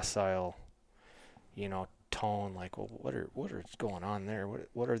real docile, tone, like, well, what are going on there?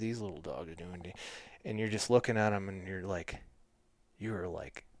 What are these little dogs doing? And you're just looking at them, and you're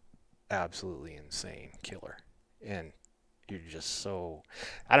like absolutely insane killer, and you're just so,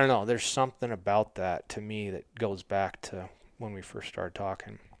 I don't know, there's something about that to me that goes back to when we first started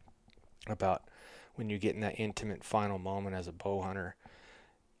talking about when you get in that intimate final moment as a bow hunter,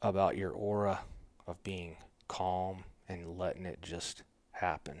 about your aura of being calm and letting it just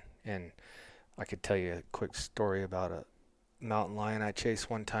happen. And I could tell you a quick story about a mountain lion I chased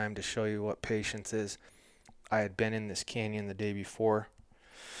one time to show you what patience is. I had been in this canyon the day before,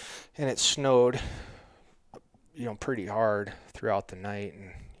 and it snowed pretty hard throughout the night,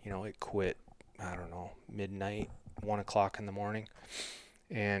 and it quit, I don't know, midnight, 1 o'clock in the morning.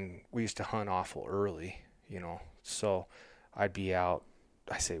 And we used to hunt awful early, so I'd be out.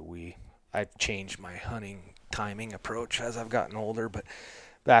 I've changed my hunting timing approach as I've gotten older, but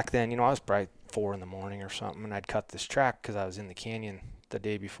back then, I was probably 4 in the morning or something, and I'd cut this track because I was in the canyon the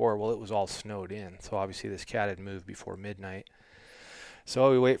day before. Well, it was all snowed in, so obviously this cat had moved before midnight.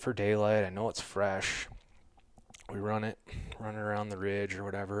 So we wait for daylight. I know it's fresh. We run it around the ridge or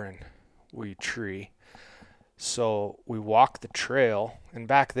whatever, and we tree. So we walk the trail, and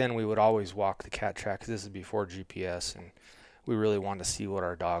back then we would always walk the cat track because this is before GPS, and we really wanted to see what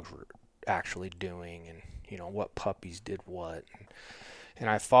our dogs were actually doing, and what puppies did what. And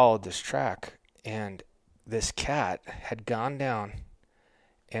I followed this track, and this cat had gone down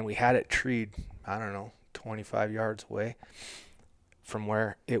and we had it treed, I don't know, 25 yards away from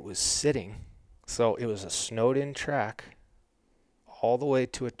where it was sitting. So it was a snowed in track all the way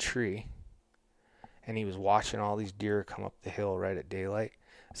to a tree, and he was watching all these deer come up the hill right at daylight.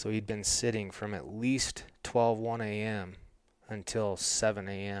 So he'd been sitting from at least 1 a.m. until 7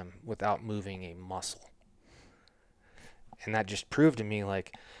 a.m. without moving a muscle. And that just proved to me,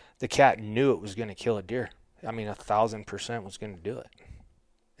 like, the cat knew it was going to kill a deer. I mean, 1,000% was going to do it.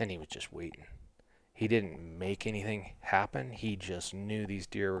 And he was just waiting. He didn't make anything happen. He just knew these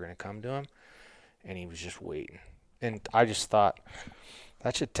deer were going to come to him, and he was just waiting. And I just thought,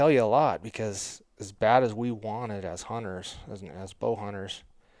 that should tell you a lot, because as bad as we want it as hunters, as bow hunters,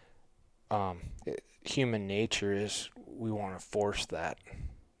 human nature is we want to force that,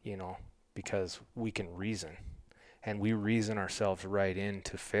 because we can reason. And we reason ourselves right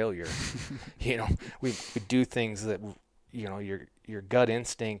into failure. We do things that, your gut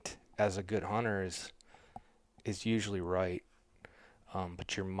instinct as a good hunter is usually right.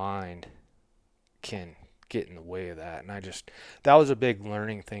 But your mind can get in the way of that. And that was a big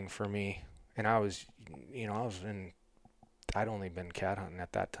learning thing for me. And I'd only been cat hunting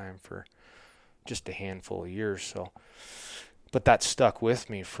at that time for just a handful of years. So, but that stuck with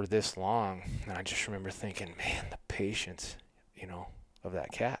me for this long. And I just remember thinking, man, the patience, of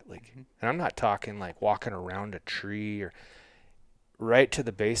that cat. Like, and I'm not talking like walking around a tree or right to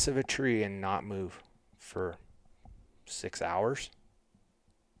the base of a tree and not move for 6 hours.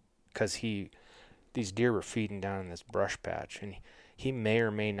 Because these deer were feeding down in this brush patch, and he may or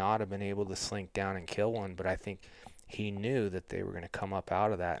may not have been able to slink down and kill one, but I think he knew that they were going to come up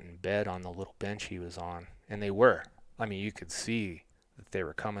out of that and bed on the little bench he was on. And they were. I mean, you could see that they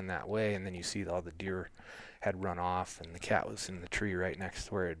were coming that way, and then you see all the deer had run off, and the cat was in the tree right next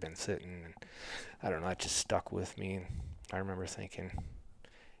to where it had been sitting. And I don't know, it just stuck with me. And I remember thinking,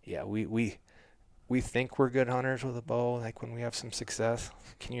 yeah, we think we're good hunters with a bow, like when we have some success.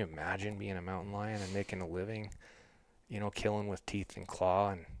 Can you imagine being a mountain lion and making a living, killing with teeth and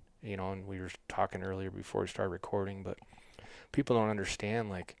claw? And, and we were talking earlier before we started recording, but people don't understand,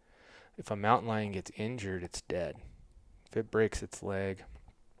 like, if a mountain lion gets injured, it's dead. If it breaks its leg,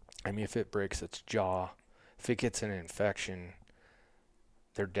 if it breaks its jaw, if it gets an infection,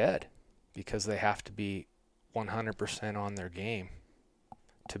 they're dead, because they have to be 100% on their game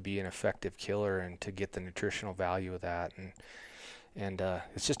to be an effective killer and to get the nutritional value of that. And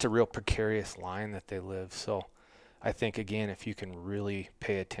it's just a real precarious line that they live. So I think, again, if you can really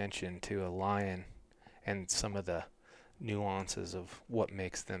pay attention to a lion and some of the nuances of what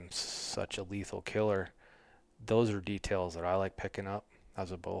makes them such a lethal killer, those are details that I like picking up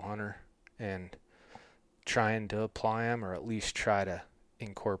as a bow hunter and trying to apply them, or at least try to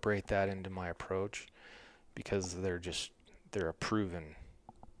incorporate that into my approach, because they're a proven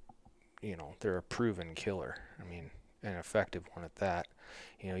killer. I mean, an effective one at that.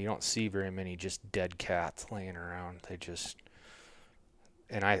 You don't see very many just dead cats laying around.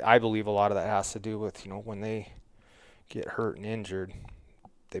 And I believe a lot of that has to do with, when they get hurt and injured,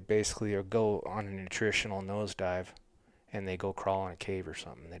 they basically go on a nutritional nosedive and they go crawl in a cave or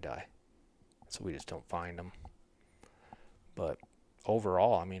something and they die. So we just don't find them. But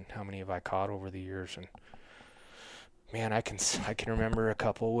overall, how many have I caught over the years? And man, I can remember a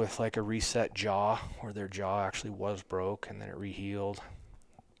couple with like a reset jaw, where their jaw actually was broke and then it rehealed.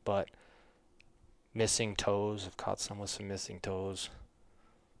 But missing toes, I've caught some with some missing toes.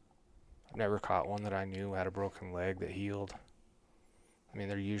 I've never caught one that I knew had a broken leg that healed.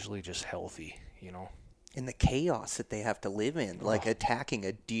 They're usually just healthy, And the chaos that they have to live in, like attacking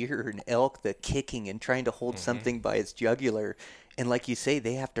a deer, an elk, the kicking and trying to hold something by its jugular. And like you say,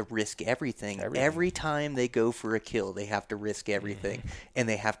 they have to risk everything. Every time they go for a kill, they have to risk everything. And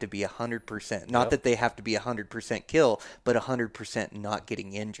they have to be 100%. Not that they have to be 100% kill, but 100% not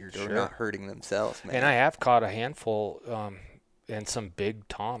getting injured or not hurting themselves, man. And I have caught a handful and some big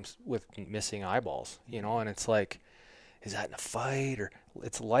toms with missing eyeballs, and it's like, is that in a fight? Or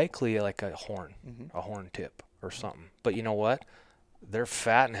it's likely like a horn tip or something. But you know what? They're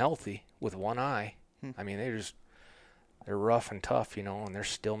fat and healthy with one eye. They're rough and tough, and they're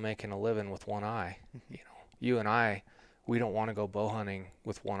still making a living with one eye. You and I, we don't want to go bow hunting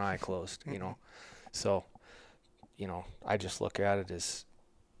with one eye closed, So, I just look at it as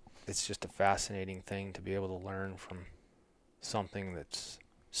it's just a fascinating thing to be able to learn from something that's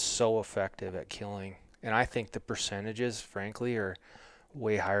so effective at killing. And I think the percentages, frankly, are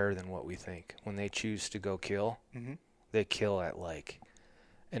way higher than what we think. When they choose to go kill, they kill at like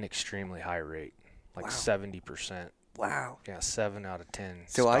an extremely high rate, like 70%. Wow. Yeah, 7 out of 10.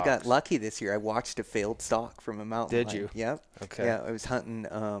 So I got stalks. lucky this year. I watched a failed stalk from a mountain Did lion. you? Yep. Okay. Yeah, I was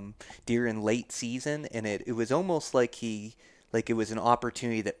hunting deer in late season, and it was almost like it was an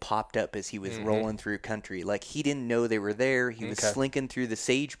opportunity that popped up as he was rolling through country. Like he didn't know they were there. He was slinking through the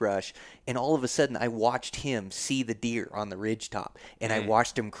sagebrush, and all of a sudden I watched him see the deer on the ridgetop, and I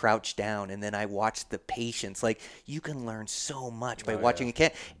watched him crouch down, and then I watched the patience. Like you can learn so much by watching a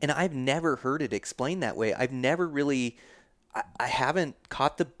cat, and I've never heard it explained that way. I've never really. I haven't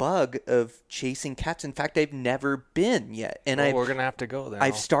caught the bug of chasing cats. In fact, I've never been yet. And we're going to have to go there.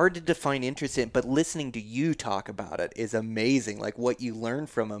 I've started to find interest in it, but listening to you talk about it is amazing. Like what you learn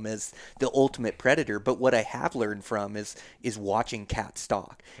from him is the ultimate predator. But what I have learned from is watching cats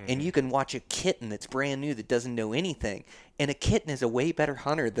stalk. And you can watch a kitten that's brand new that doesn't know anything. And a kitten is a way better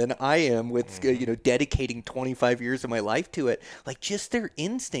hunter than I am with, dedicating 25 years of my life to it. Like just their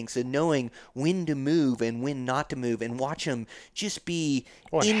instincts and knowing when to move and when not to move, and watch them just be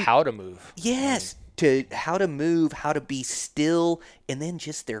how to move. Yes. To how to move, how to be still, and then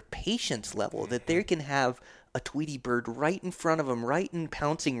just their patience level that they can have a Tweety bird right in front of them, right in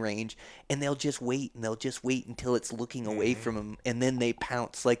pouncing range, and they'll just wait, and they'll just wait until it's looking away from them, and then they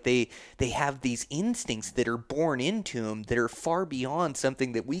pounce. Like they have these instincts that are born into them that are far beyond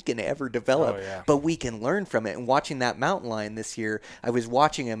something that we can ever develop, but we can learn from it. And watching that mountain lion this year, I was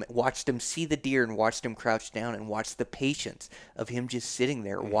watching him, watched him see the deer, and watched him crouch down, and watched the patience of him just sitting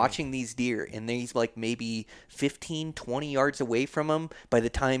there watching these deer, and then he's like maybe 15, 20 yards away from him by the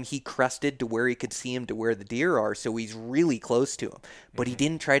time he crested to where he could see him to where the deer are, so he's really close to him. But he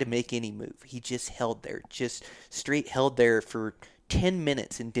didn't try to make any move. He just held there, just straight held there for 10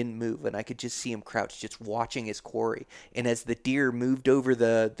 minutes and didn't move, and I could just see him crouch, just watching his quarry. And as the deer moved over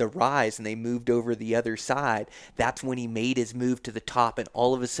the rise and they moved over the other side, that's when he made his move to the top, and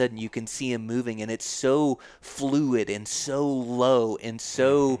all of a sudden you can see him moving, and it's so fluid and so low and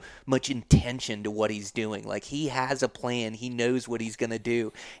so much intention to what he's doing. Like he has a plan, he knows what he's going to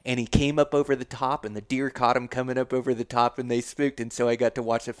do, and he came up over the top, and the deer caught him coming up over the top, and they spooked, and so I got to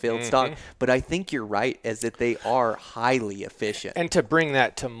watch a failed stalk. But I think you're right, as that they are highly efficient. And to bring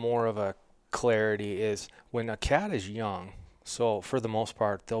that to more of a clarity is when a cat is young, so for the most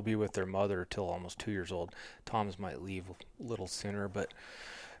part, they'll be with their mother till almost 2 years old. Toms might leave a little sooner, but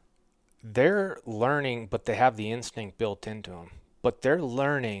they're learning, but they have the instinct built into them. But they're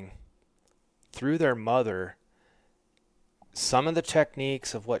learning through their mother some of the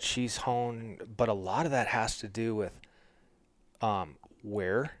techniques of what she's honed, but a lot of that has to do with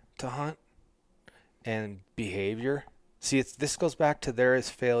where to hunt and behavior. See, this goes back to there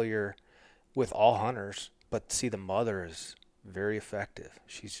is failure with all hunters, but see, the mother is very effective.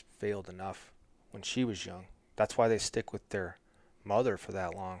 She's failed enough when she was young. That's why they stick with their mother for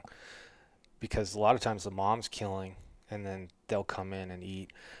that long, because a lot of times the mom's killing, and then they'll come in and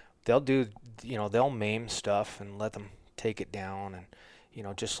eat. They'll do, they'll maim stuff and let them take it down,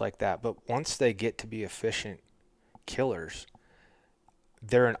 and, just like that. But once they get to be efficient killers,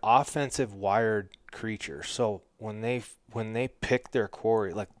 they're an offensive wired creature. So when they pick their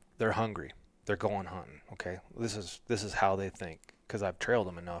quarry, like they're hungry, they're going hunting. Okay, this is how they think, because I've trailed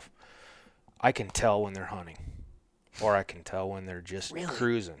them enough. I can tell when they're hunting, or I can tell when they're just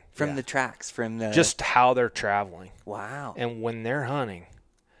cruising from the tracks, from the just how they're traveling. Wow. And when they're hunting,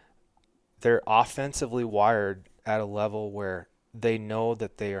 they're offensively wired at a level where they know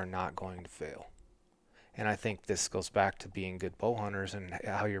that they are not going to fail. And I think this goes back to being good bow hunters and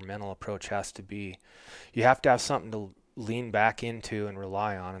how your mental approach has to be. You have to have something to lean back into and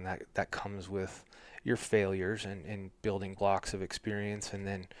rely on, and that comes with your failures and building blocks of experience, and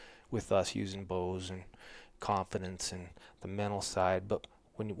then with us using bows and confidence and the mental side. But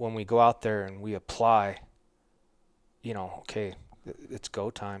when we go out there and we apply, okay, it's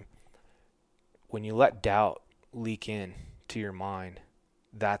go time. When you let doubt leak in to your mind,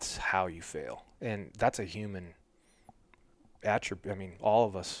 that's how you fail. And that's a human attribute. I mean, all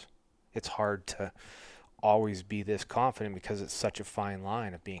of us, it's hard to always be this confident because it's such a fine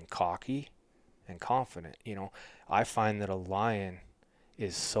line of being cocky and confident. I find that a lion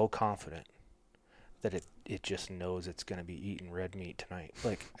is so confident that it just knows it's going to be eating red meat tonight.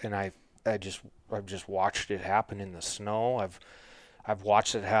 And I've just watched it happen in the snow. I've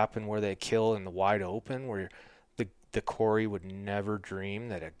watched it happen where they kill in the wide open, where the quarry would never dream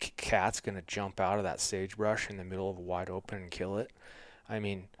that a cat's going to jump out of that sagebrush in the middle of a wide open and kill it. I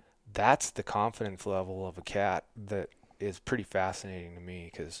mean, that's the confidence level of a cat that is pretty fascinating to me,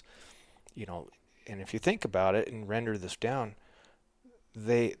 because, and if you think about it and render this down,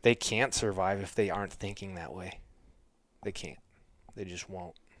 they can't survive if they aren't thinking that way. They can't. They just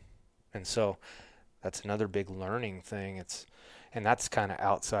won't. And so that's another big learning thing. And that's kind of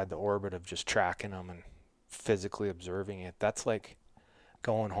outside the orbit of just tracking them and physically observing it. That's like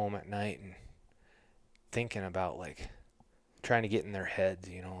going home at night and thinking about, like, trying to get in their heads,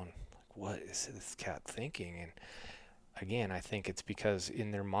 you know, and like, what is this cat thinking? And again, I think it's because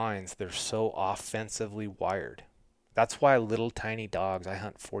in their minds, they're so offensively wired. That's why little tiny dogs, I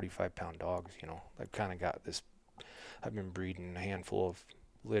hunt 45-pound dogs, you know. I've kind of got this, I've been breeding a handful of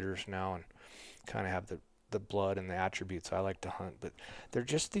litters now and kind of have the blood and the attributes I like to hunt. But they're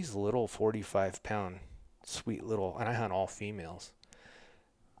just these little 45-pound sweet little, and I hunt all females.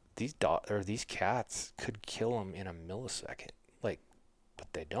 These cats could kill them in a millisecond, like, but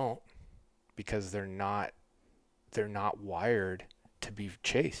they don't, because they're not wired to be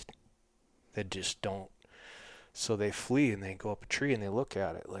chased. They just don't. So they flee and they go up a tree and they look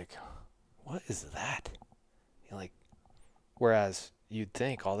at it like, what is that? You know, like, whereas you'd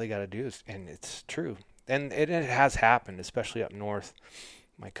think all they got to do is, and it's true, and it has happened, especially up north.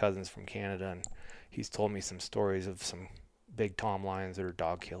 My cousin's from Canada, and he's told me some stories of some big tom lions that are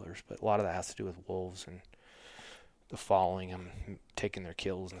dog killers, but a lot of that has to do with wolves and the following them, taking their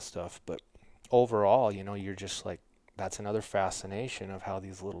kills and stuff. But overall, you know, you're just like, that's another fascination of how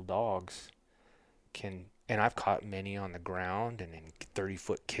these little dogs can, and I've caught many on the ground and in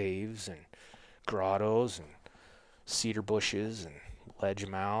 30-foot caves and grottos and cedar bushes and ledge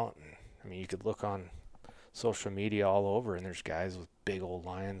them out. And I mean, you could look on social media all over, and there's guys with big old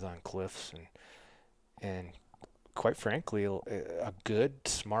lions on cliffs, and quite frankly, a good,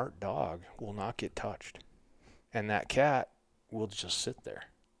 smart dog will not get touched. And that cat will just sit there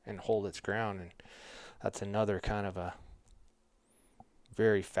and hold its ground. And that's another kind of a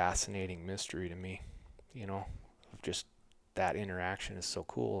very fascinating mystery to me, you know, of just that interaction is so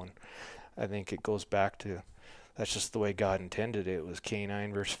cool. And I think it goes back to, that's just the way God intended it. It was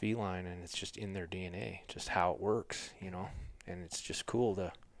canine versus feline, and it's just in their DNA, just how it works, you know. And it's just cool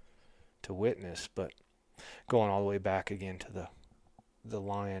to witness. But going all the way back again to the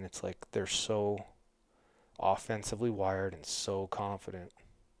lion, it's like they're so offensively wired and so confident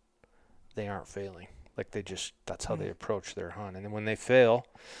they aren't failing. Like, they just, that's how they approach their hunt. And then when they fail,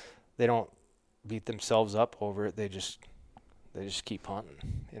 they don't beat themselves up over it. They just keep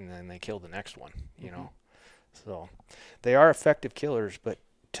hunting, and then they kill the next one, you know. So they are effective killers, but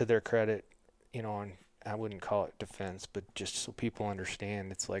to their credit, you know, and I wouldn't call it defense, but just so people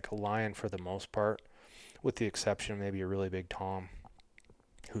understand, it's like a lion for the most part, with the exception of maybe a really big tom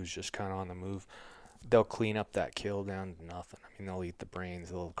who's just kind of on the move. They'll clean up that kill down to nothing. I mean, they'll eat the brains,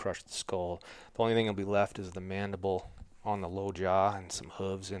 they'll crush the skull. The only thing that'll be left is the mandible on the low jaw and some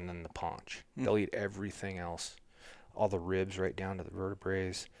hooves, and then the paunch. They'll eat everything else, all the ribs right down to the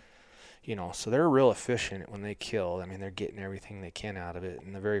vertebrae. You know, so they're real efficient when they kill. I mean, they're getting everything they can out of it.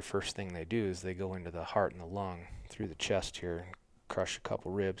 And the very first thing they do is they go into the heart and the lung through the chest here and crush a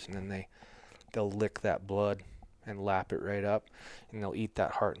couple ribs, and then they'll lick that blood and lap it right up, and they'll eat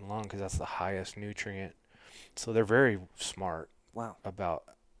that heart and lung because that's the highest nutrient. So they're very smart about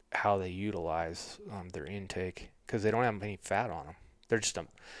how they utilize their intake, because they don't have any fat on them. They're just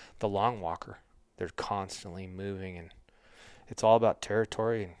the long walker. They're constantly moving, and it's all about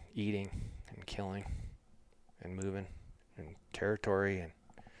territory and eating and killing and moving and territory, and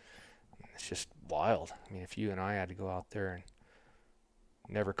it's just wild. I mean, if you and I had to go out there and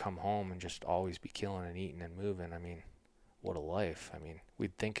never come home and just always be killing and eating and moving, I mean, what a life. I mean,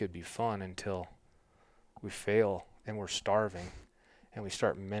 we'd think it'd be fun until we fail and we're starving and we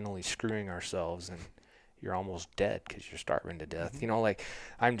start mentally screwing ourselves, and you're almost dead because you're starving to death. You know, like,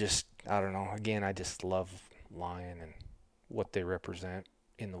 I don't know. Again, I just love lion and what they represent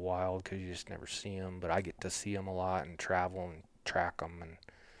in the wild, because you just never see them, but I get to see them a lot and travel and track them, and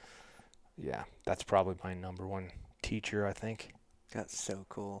yeah, that's probably my number one teacher, I think. That's so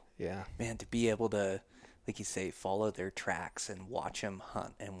cool. Yeah. Man, to be able to, like you say, follow their tracks and watch them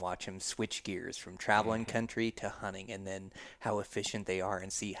hunt and watch them switch gears from traveling country to hunting, and then how efficient they are,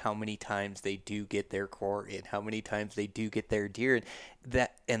 and see how many times they do get their core in, how many times they do get their deer,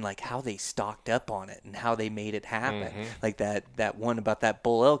 and like how they stocked up on it and how they made it happen. Like that one about that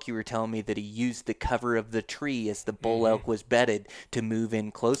bull elk, you were telling me that he used the cover of the tree as the bull elk was bedded to move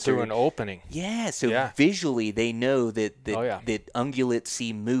in closer. Through an opening. Yeah, so visually they know that ungulates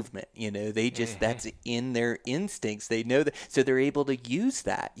see movement, you know, they just, that's in their instincts. They know that, so they're able to use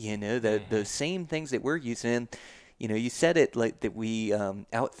that, you know, those same things that we're using. And, you know, you said it like that we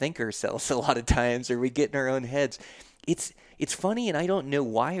outthink ourselves a lot of times, or we get in our own heads. It's it's funny, and I don't know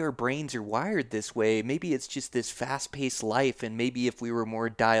why our brains are wired this way. Maybe it's just this fast-paced life, and maybe if we were more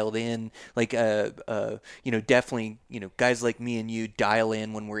dialed in, like, definitely, guys like me and you dial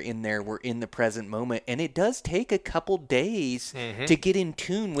in when we're in there, we're in the present moment, and it does take a couple days to get in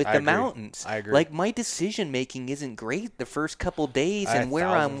tune with the mountains. I agree. Like, my decision-making isn't great the first couple days, and where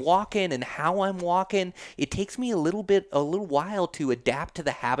I'm walking and how I'm walking, it takes me a little while to adapt to the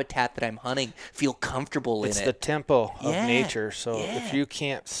habitat that I'm hunting, feel comfortable in it. It's the tempo of nature. So if you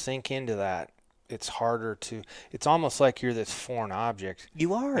can't sink into that, it's harder to. It's almost like you're this foreign object.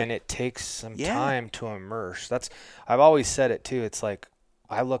 You are, and it takes some time to immerse. I've always said it too. It's like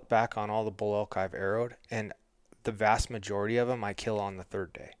I look back on all the bull elk I've arrowed, and the vast majority of them I kill on the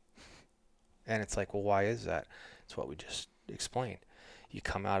third day. And it's like, well, why is that? It's what we just explained. You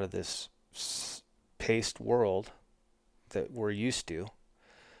come out of this paced world that we're used to.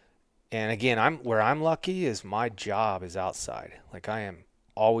 And again, where I'm lucky is my job is outside. Like, I am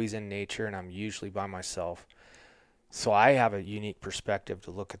always in nature, and I'm usually by myself. So I have a unique perspective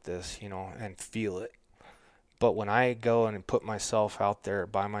to look at this, and feel it. But when I go and put myself out there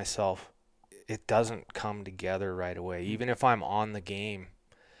by myself, it doesn't come together right away. Even if I'm on the game,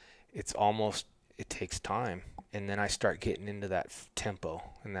 it takes time. And then I start getting into that tempo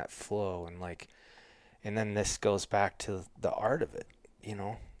and that flow, and then this goes back to the art of it,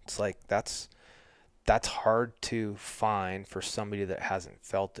 It's like that's hard to find for somebody that hasn't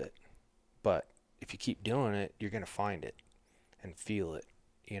felt it. But if you keep doing it, you're going to find it and feel it,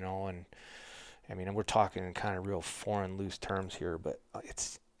 and I mean, we're talking in kind of real foreign, loose terms here, but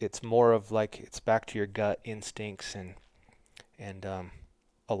it's more of like, it's back to your gut instincts and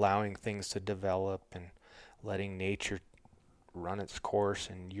allowing things to develop and letting nature run its course,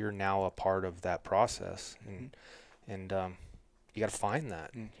 and you're now a part of that process. And you got to find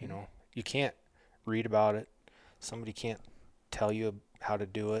that. You can't read about it. Somebody can't tell you how to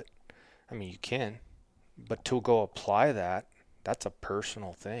do it. I mean, you can, but to go apply that's a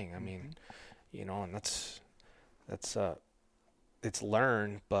personal thing. I mean, and that's it's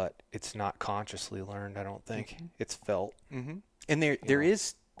learned, but it's not consciously learned, I don't think. It's felt. And there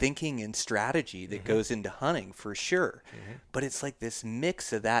is thinking and strategy that goes into hunting for sure. But it's like this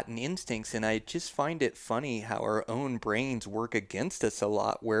mix of that and instincts, and I just find it funny how our own brains work against us a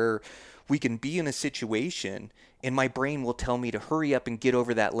lot, where we can be in a situation and my brain will tell me to hurry up and get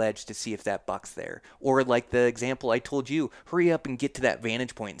over that ledge to see if that buck's there. Or like the example I told you, hurry up and get to that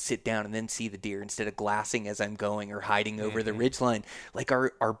vantage point and sit down and then see the deer instead of glassing as I'm going or hiding over the ridgeline. Like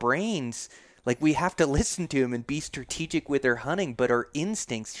our brains, like we have to listen to them and be strategic with our hunting, but our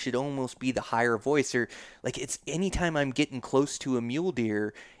instincts should almost be the higher voice. Or like, it's anytime I'm getting close to a mule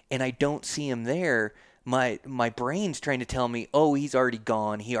deer and I don't see him there, my brain's trying to tell me, oh, he's already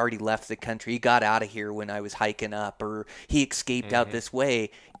gone. He already left the country. He got out of here when I was hiking up, or he escaped out this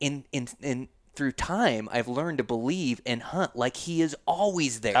way. And through time, I've learned to believe and hunt like he is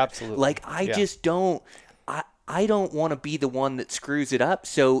always there. Absolutely. Like I just don't. I don't want to be the one that screws it up.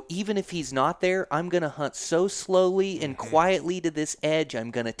 So even if he's not there, I'm going to hunt so slowly and quietly to this edge.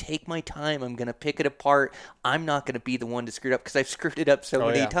 I'm going to take my time. I'm going to pick it apart. I'm not going to be the one to screw it up because I've screwed it up so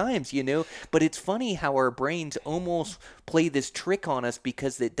many times, But it's funny how our brains almost play this trick on us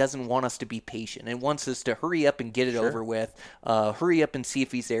because it doesn't want us to be patient. It wants us to hurry up and get it over with. Hurry up and see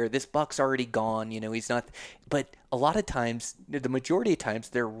if he's there. This buck's already gone. He's not. But a lot of times, the majority of times,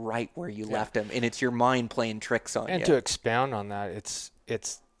 they're right where you left them, and it's your mind playing tricks on you. And to expound on that,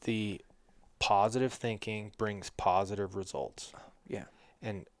 it's the positive thinking brings positive results. Yeah.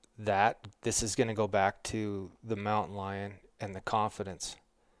 And this is going to go back to the mountain lion and the confidence,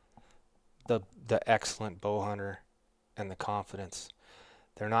 the excellent bow hunter and the confidence.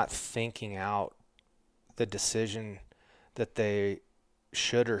 They're not thinking out the decision that they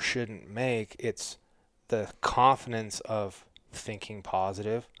should or shouldn't make. It's the confidence of thinking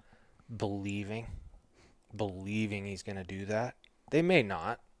positive, believing he's going to do that. They may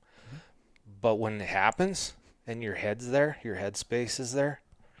not, but when it happens and your head's there, your headspace is there,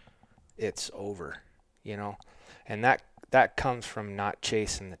 it's over, and that comes from not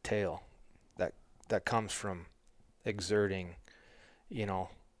chasing the tail. That comes from exerting,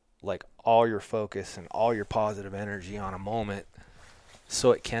 like all your focus and all your positive energy on a moment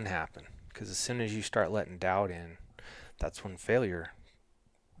so it can happen. Because as soon as you start letting doubt in, that's when failure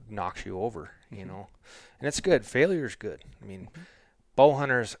knocks you over, And it's good. Failure is good. I mean, bow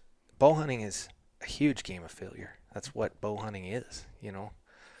hunting is a huge game of failure. That's what bow hunting is,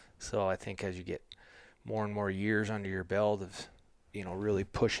 So I think as you get more and more years under your belt of, really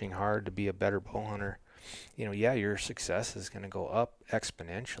pushing hard to be a better bow hunter, your success is going to go up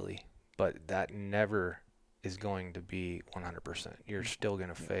exponentially. But that never is going to be 100%. You're still going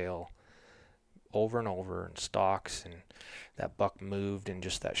to fail over and over, and stalks, and that buck moved in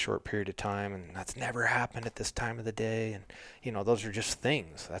just that short period of time, and that's never happened at this time of the day. And those are just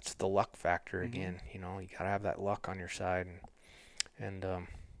things. That's the luck factor again. You got to have that luck on your side. And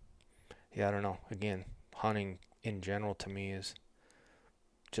yeah, I don't know. Again, hunting in general to me is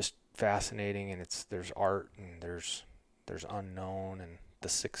just fascinating, and there's art, and there's unknown, and the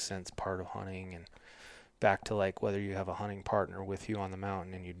sixth sense part of hunting, and back to like whether you have a hunting partner with you on the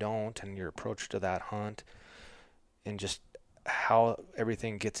mountain and you don't, and your approach to that hunt, and just how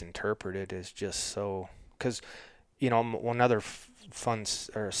everything gets interpreted is just so. Because one other fun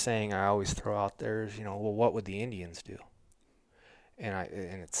saying I always throw out there is, well, what would the Indians do? And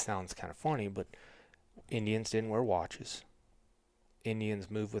it sounds kind of funny, but Indians didn't wear watches.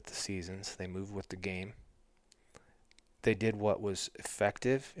 Indians move with the seasons. They move with the game. They did what was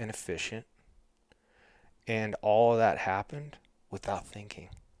effective and efficient. And all of that happened without thinking.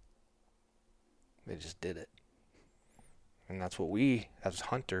 They just did it. And that's what we, as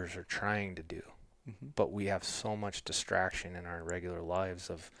hunters, are trying to do. Mm-hmm. But we have so much distraction in our regular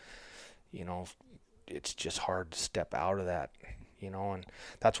lives of, it's just hard to step out of that, and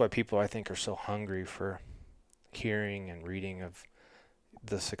that's why people, I think, are so hungry for hearing and reading of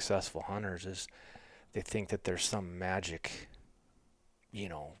the successful hunters, is they think that there's some magic,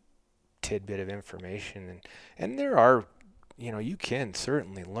 tidbit of information, and there are, you can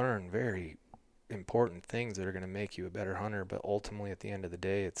certainly learn very important things that are going to make you a better hunter, but ultimately at the end of the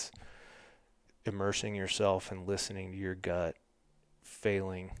day, it's immersing yourself and listening to your gut,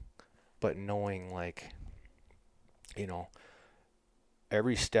 failing, but knowing, like,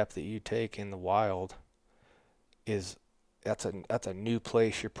 every step that you take in the wild that's a new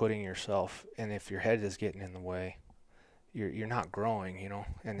place you're putting yourself, and if your head is getting in the way, you're not growing,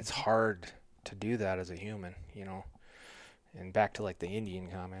 and it's hard to do that as a human, And back to like the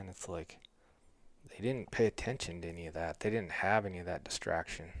Indian comment, it's like they didn't pay attention to any of that. They didn't have any of that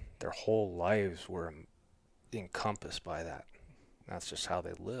distraction. Their whole lives were encompassed by that. That's just how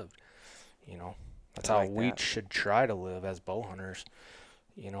they lived, That's how we should try to live as bow hunters,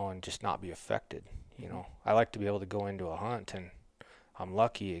 and just not be affected. I like to be able to go into a hunt, and I'm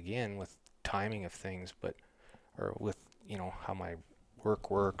lucky again with timing of things, or with, how my work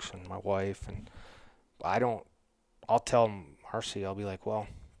works and my wife, and I'll tell Marcy, I'll be like, well,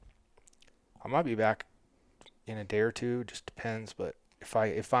 I might be back in a day or two, just depends, but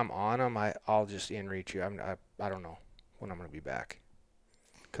if I'm on them, I'll just in-reach you. I don't know when I'm going to be back,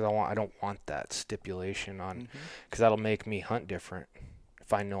 because I don't want that stipulation on, because that'll make me hunt different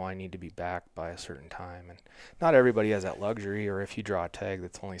if I know I need to be back by a certain time. And not everybody has that luxury, or if you draw a tag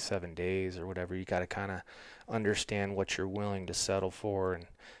that's only 7 days or whatever, you got to kind of understand what you're willing to settle for, and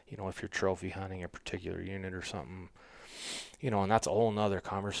if you're trophy hunting a particular unit or something, and that's a whole nother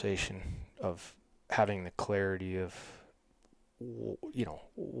conversation of having the clarity of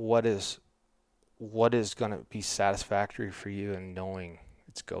what is going to be satisfactory for you, and knowing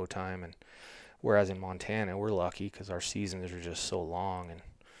it's go time. And whereas in Montana, we're lucky because our seasons are just so long. And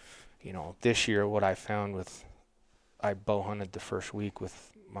this year, what I found I bow hunted the first week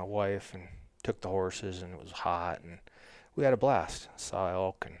with my wife and took the horses, and it was hot, and we had a blast. Saw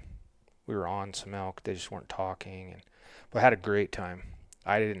elk, and we were on some elk. They just weren't talking, but I had a great time.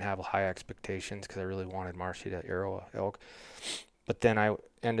 I didn't have high expectations because I really wanted Marcy to arrow a elk. But then I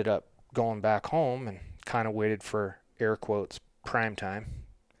ended up going back home and kind of waited for, air quotes, prime time.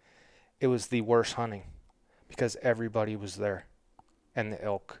 It was the worst hunting because everybody was there, and the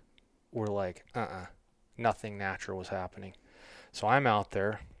elk were like, nothing natural was happening. So I'm out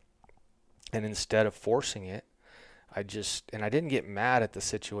there, and instead of forcing it, I didn't get mad at the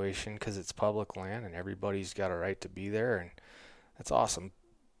situation because it's public land and everybody's got a right to be there, and that's awesome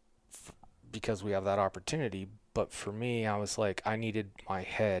because we have that opportunity. But for me, I was like, I needed my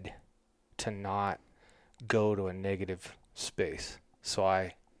head to not go to a negative space. So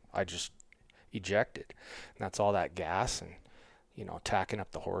I just ejected. And that's all that gas and, tacking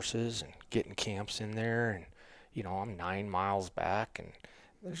up the horses and getting camps in there. And, I'm 9 miles back, and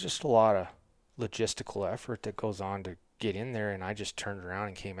there's just a lot of logistical effort that goes on to get in there. And I just turned around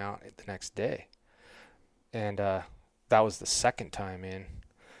and came out the next day. And that was the second time in.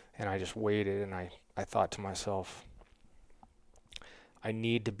 And I just waited, and I thought to myself, I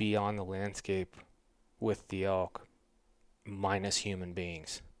need to be on the landscape with the elk minus human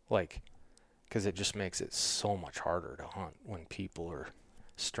beings. Because it just makes it so much harder to hunt when people are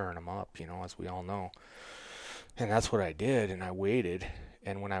stirring them up, as we all know. And that's what I did, and I waited.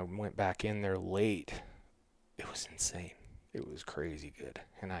 And when I went back in there late, it was insane. It was crazy good.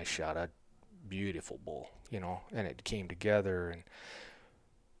 And I shot a beautiful bull, and it came together.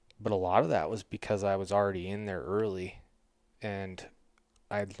 But a lot of that was because I was already in there early, and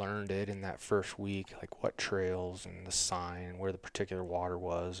I'd learned it in that first week, like what trails and the sign and where the particular water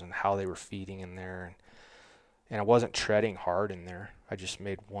was and how they were feeding in there. And I wasn't treading hard in there. I just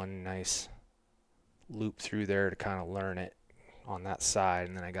made one nice loop through there to kind of learn it on that side,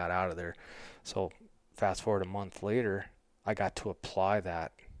 and then I got out of there. So fast forward a month later, I got to apply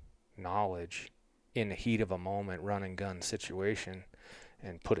that knowledge in the heat of a moment, run and gun situation,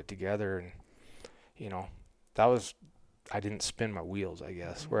 and put it together. And I didn't spin my wheels, I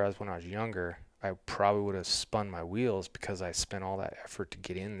guess. Whereas when I was younger, I probably would have spun my wheels because I spent all that effort to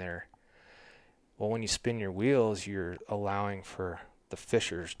get in there. Well, when you spin your wheels, you're allowing for the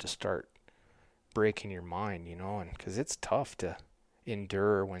fissures to start breaking your mind, and because it's tough to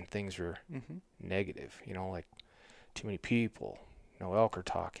endure when things are negative, like too many people, no elk are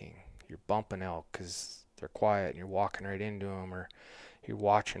talking, you're bumping elk because they're quiet and you're walking right into them, or you're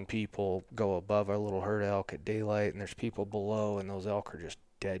watching people go above a little herd elk at daylight and there's people below and those elk are just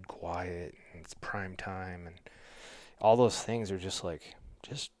dead quiet and it's prime time, and all those things are just like,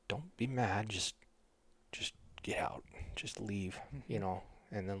 just don't be mad, just get out, just leave,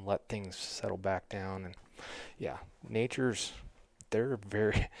 and then let things settle back down. And yeah, they're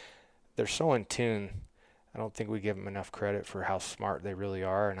so in tune. I don't think we give them enough credit for how smart they really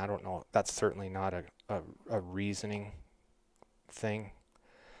are. And I don't know, that's certainly not a reasoning thing.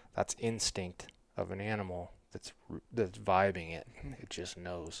 That's instinct of an animal that's vibing it. It just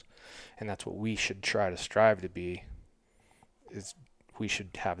knows. And that's what we should try to strive to be, is we should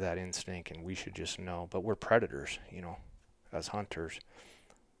have that instinct and we should just know. But we're predators, as hunters.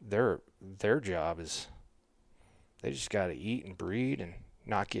 Their job is they just got to eat and breed and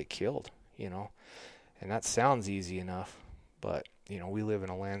not get killed, and that sounds easy enough, but we live in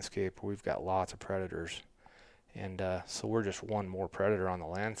a landscape where we've got lots of predators, and so we're just one more predator on the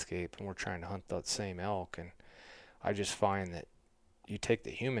landscape, and we're trying to hunt that same elk. And I just find that you take the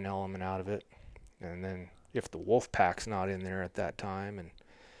human element out of it, and then if the wolf pack's not in there at that time, and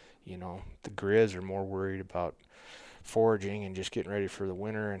the grizz are more worried about foraging and just getting ready for the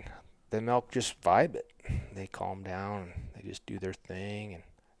winter, and them elk just vibe it. They calm down and they just do their thing, and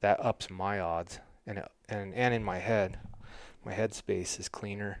that ups my odds. And in my head space is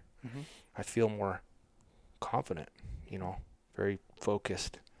cleaner. I feel more confident, very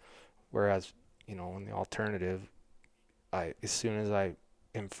focused. Whereas, in the alternative, as soon as I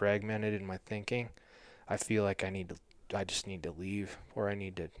am fragmented in my thinking, I feel like I just need to leave, or I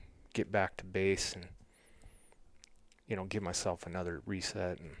need to get back to base and give myself another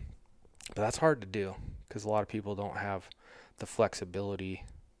reset. But that's hard to do because a lot of people don't have the flexibility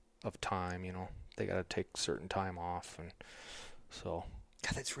of time. They got to take certain time off, and so.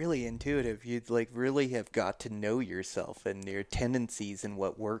 God, that's really intuitive. You'd really have got to know yourself and your tendencies and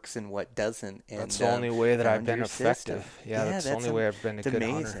what works and what doesn't. And that's the only way that I've been effective. Yeah, that's the only way I've been a good hunter.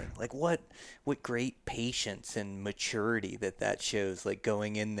 It's amazing. Like what great patience and maturity that shows, like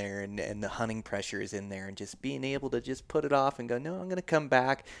going in there and the hunting pressure is in there and just being able to just put it off and go, no, I'm going to come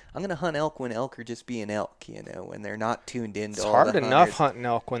back. I'm going to hunt elk when elk are just being elk, when they're not tuned into it's all hard the enough hunters. hunting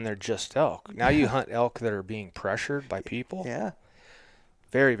elk when they're just elk. Now you hunt elk that are being pressured by people. Yeah.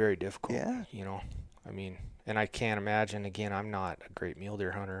 Very, very difficult. Yeah. And I can't imagine, again, I'm not a great mule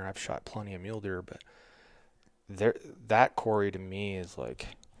deer hunter. I've shot plenty of mule deer, but that quarry to me is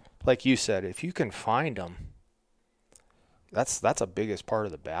like you said, if you can find them, that's the biggest part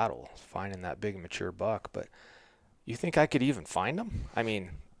of the battle, finding that big mature buck. But you think I could even find them?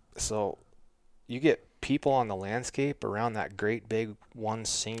 So you get people on the landscape around that great big one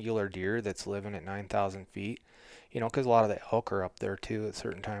singular deer that's living at 9,000 feet. Because a lot of the elk are up there too at a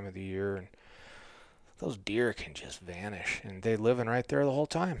certain time of the year, and those deer can just vanish, and they're living right there the whole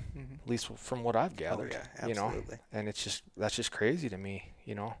time, at least from what I've gathered. Oh, yeah, absolutely. And that's just crazy to me,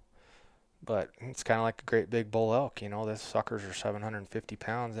 But it's kind of like a great big bull elk, The suckers are 750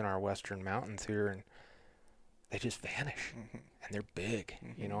 pounds in our western mountains here, and they just vanish, and they're big,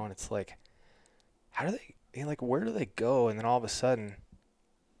 And it's like, how do they? Where do they go? And then all of a sudden,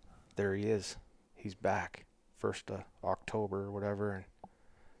 there he is. He's back. 1st of October or whatever, and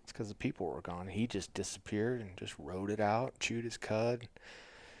it's because the people were gone. He just disappeared and just rode it out, chewed his cud.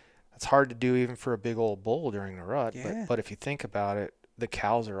 That's hard to do even for a big old bull during the rut. Yeah. But if you think about it, the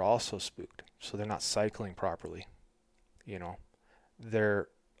cows are also spooked, so they're not cycling properly. They're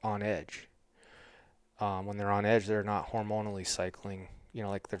on edge. When they're on edge, they're not hormonally cycling.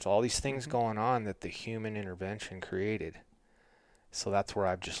 There's all these things going on that the human intervention created. So that's where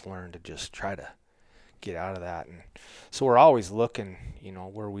I've just learned to just try to get out of that. And so we're always looking, you know,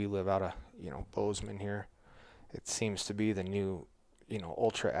 where we live out of, you know, Bozeman here. It seems to be the new, you know,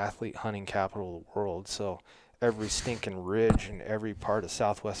 ultra athlete hunting capital of the world. So every stinking ridge in every part of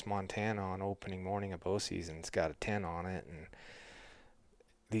southwest Montana on opening morning of bow season's got a 10 on it. And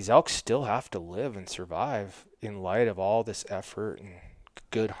these elk still have to live and survive in light of all this effort and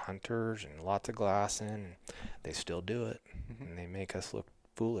good hunters and lots of glassing. And they still do it. And they make us look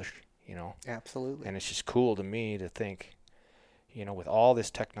foolish, you know. Absolutely. And it's just cool to me to think, you know, with all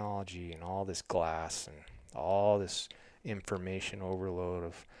this technology and all this glass and all this information overload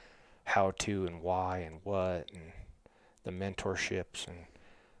of how to and why and what and the mentorships, and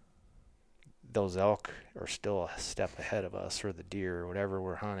those elk are still a step ahead of us, or the deer or whatever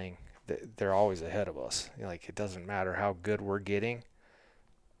we're hunting. They're always ahead of us. Like, it doesn't matter how good we're getting,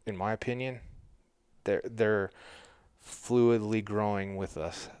 in my opinion, they're fluidly growing with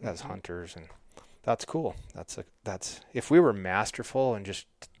us as hunters, and that's cool. That's if we were masterful and just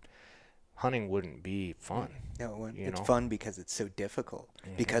hunting wouldn't be fun. No, it's fun because it's so difficult,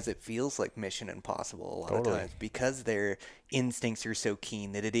 because it feels like mission impossible a lot of times, because their instincts are so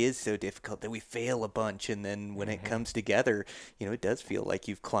keen that it is so difficult that we fail a bunch. And then when it comes together, you know, it does feel like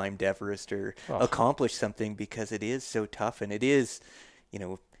you've climbed Everest or accomplished something, because it is so tough, and it is, you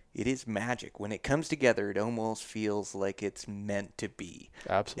know, it is magic. When it comes together, it almost feels like it's meant to be.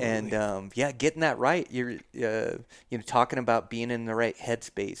 Absolutely. And getting that right. You're talking about being in the right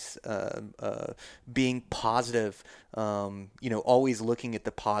headspace, being positive. Always looking at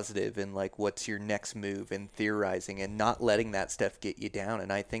the positive and like what's your next move, and theorizing and not letting that stuff get you down.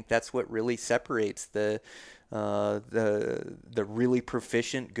 And I think that's what really separates the really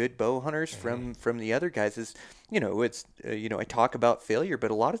proficient good bow hunters from the other guys. Is, I talk about failure,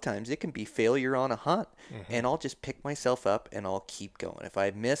 but a lot of times it can be failure on a hunt, and I'll just pick myself up and I'll keep going. If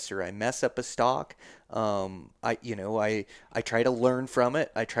I miss or I mess up a stalk, I try to learn from it.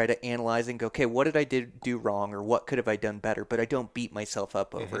 I try to analyze and go, okay, what did I do wrong, or what could have I done better? But I don't beat myself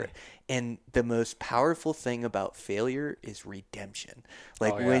up over it. And the most powerful thing about failure is redemption.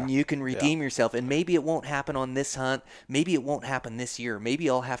 Like when you can redeem yourself, and maybe it won't happen on this hunt, maybe it won't happen this year, maybe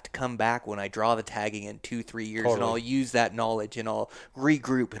I'll have to come back when I draw the tagging in 2-3 years, and I'll use that knowledge and I'll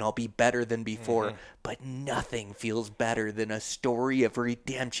regroup and I'll be better than before. But nothing feels better than a story of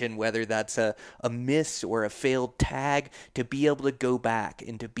redemption, whether that's a miss or a failed tag, to be able to go back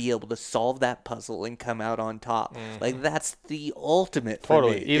and to be able to solve that puzzle and come out on top. Like, that's the ultimate for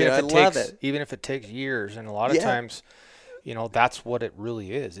me. Even if it takes years, and a lot of times, that's what it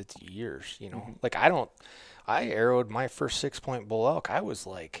really is. It's years, Like, I arrowed my first 6-point bull elk. I was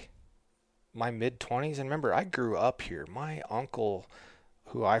like my mid-20s, and remember, I grew up here. My uncle,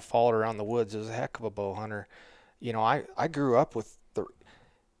 who I followed around the woods, was a heck of a bow hunter. I grew up with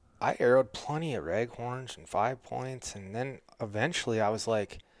I arrowed plenty of raghorns and 5 points, and then eventually I was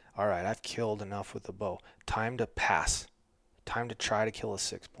like, all right, I've killed enough with the bow. Time to pass. Time to try to kill a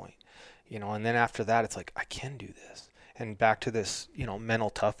 6-point. And then after that, it's like, I can do this. And back to this, mental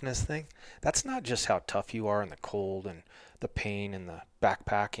toughness thing. That's not just how tough you are in the cold and the pain and the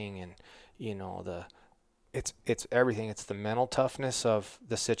backpacking and, it's everything. It's the mental toughness of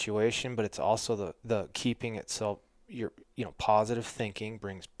the situation, but it's also the keeping itself, positive thinking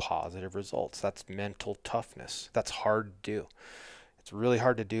brings positive results. That's mental toughness. That's hard to do. It's really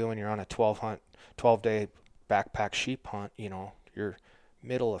hard to do when you're on a 12-day backpack sheep hunt. You're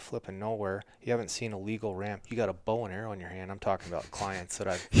middle of flipping nowhere. You haven't seen a legal ramp. You got a bow and arrow in your hand. I'm talking about clients that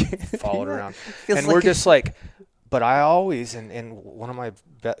I've followed around. And we're just like, but I always, and one of my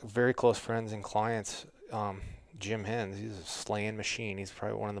very close friends and clients, Jim Hens, he's a slaying machine. He's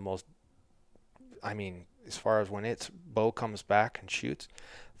probably one of the most, as far as when its bow comes back and shoots,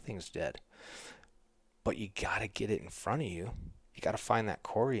 thing's dead. But you got to get it in front of you. You got to find that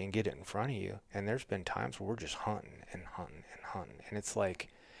quarry and get it in front of you. And there's been times where we're just hunting and hunting and hunting. And it's like,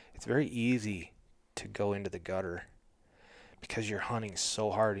 it's very easy to go into the gutter because you're hunting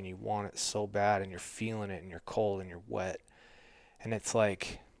so hard and you want it so bad and you're feeling it and you're cold and you're wet. And it's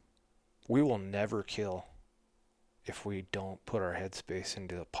like, we will never kill if we don't put our headspace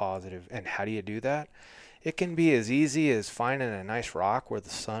into the positive. And how do you do that? It can be as easy as finding a nice rock where the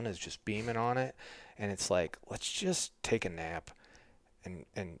sun is just beaming on it. And it's like, let's just take a nap and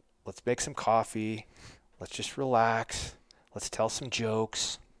let's make some coffee. Let's just relax. Let's tell some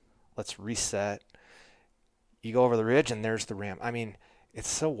jokes. Let's reset. You go over the ridge and there's the ramp. It's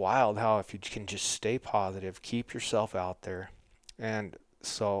so wild how if you can just stay positive, keep yourself out there. And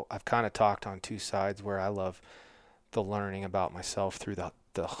so I've kind of talked on two sides where I love the learning about myself through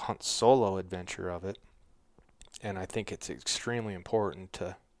the hunt solo adventure of it. And I think it's extremely important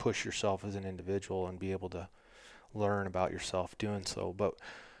to push yourself as an individual and be able to learn about yourself doing so. But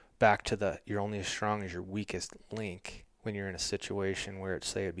back to you're only as strong as your weakest link when you're in a situation where it's,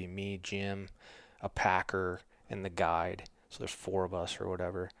 say it'd be me, Jim, a packer, and the guide. So there's 4 of us or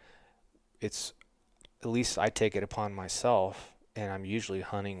whatever. It's, at least I take it upon myself, and I'm usually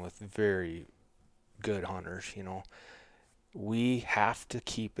hunting with very good hunters, you know. We have to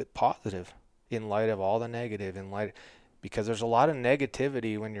keep it positive in light of all the negative, because there's a lot of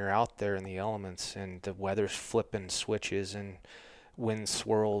negativity when you're out there in the elements and the weather's flipping switches and wind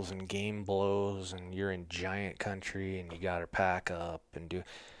swirls and game blows and you're in giant country and you got to pack up and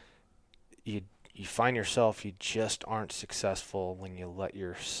you find yourself, you just aren't successful when you let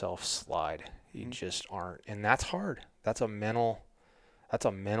yourself slide. You just aren't. And that's hard. That's a mental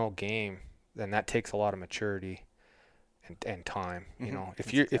game. And that takes a lot of maturity and time. You know,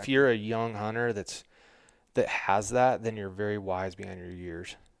 if you're a young hunter that has that, then you're very wise behind your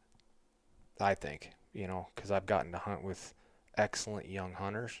years, I think, you know, because I've gotten to hunt with excellent young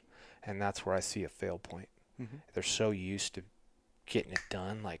hunters, and that's where I see a fail point. They're so used to getting it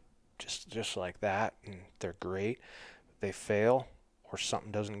done, like just like that, and they're great. They fail, or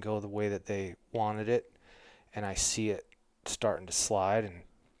something doesn't go the way that they wanted it, and I see it starting to slide,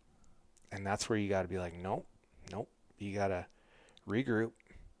 and that's where you got to be like, nope, you got to regroup,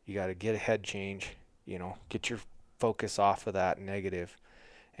 you got to get a head change, you know, get your focus off of that negative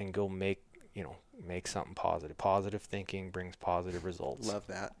and go make something positive. Positive thinking brings positive results. Love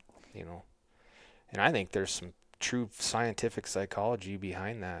that. You know, and I think there's some true scientific psychology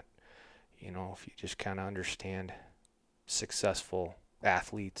behind that. You know, if you just kind of understand successful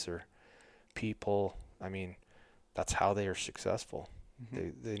athletes or people, I mean, that's how they are successful.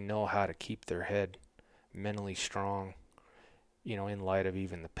 They know how to keep their head mentally strong, you know, in light of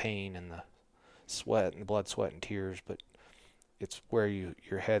even the pain and the sweat and the blood, sweat, and tears. But it's where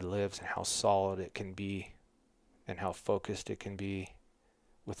your head lives and how solid it can be and how focused it can be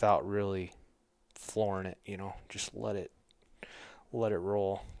without really flooring it, you know. Just let it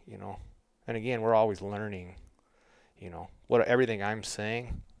roll, you know. And again, we're always learning, you know. Everything I'm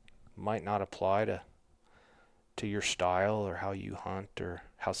saying might not apply to your style or how you hunt or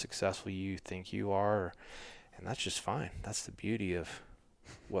how successful you think you are, and that's just fine. That's the beauty of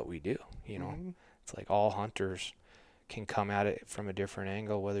what we do, you know. It's like all hunters can come at it from a different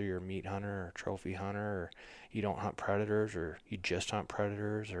angle, whether you're a meat hunter or a trophy hunter, or you don't hunt predators, or you just hunt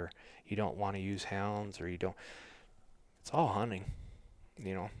predators, or you don't want to use hounds, or you don't. It's all hunting,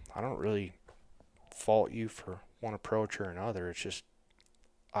 you know. I don't really fault you for one approach or another. It's just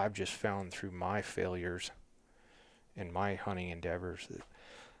I've just found through my failures in my hunting endeavors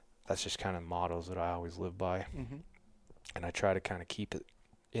that's just kind of mottos that I always live by. And I try to kind of keep it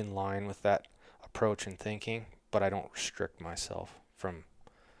in line with that approach and thinking, but I don't restrict myself from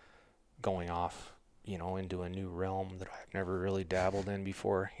going off, you know, into a new realm that I've never really dabbled in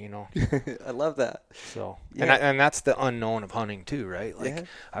before, you know. I love that. So, yeah. and that's the unknown of hunting too, right? Like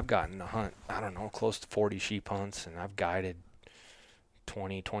I've gotten to hunt, I don't know, close to 40 sheep hunts, and I've guided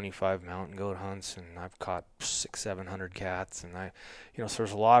 20-25 mountain goat hunts, and I've caught 600-700 cats, and so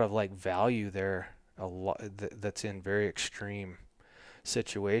there's a lot of like value there, a lot that's in very extreme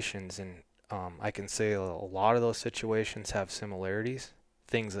situations, and I can say a lot of those situations have similarities,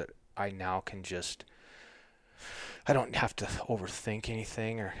 things that I now can I don't have to overthink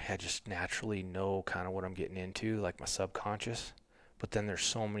anything, or I just naturally know kind of what I'm getting into, like my subconscious. But then there's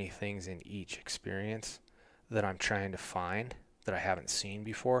so many things in each experience that I'm trying to find that I haven't seen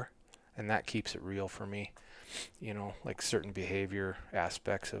before, and that keeps it real for me, you know, like certain behavior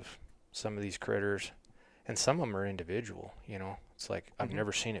aspects of some of these critters, and some of them are individual, you know. It's like I've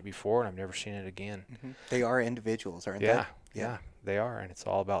never seen it before, and I've never seen it again. They are individuals, aren't they? Yeah, they are, and it's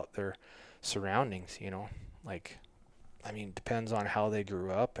all about their surroundings, you know. Like, I mean, it depends on how they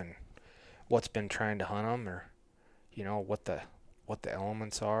grew up and what's been trying to hunt them, or, you know, what the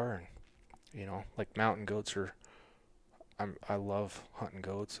elements are, and, you know, like mountain goats are. I love hunting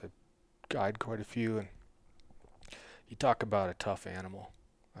goats. I guide quite a few, and you talk about a tough animal.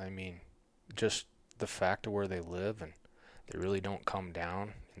 I mean, just the fact of where they live, and they really don't come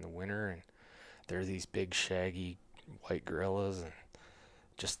down in the winter, and they're these big shaggy white gorillas, and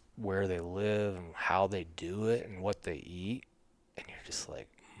just where they live and how they do it and what they eat, and you're just like,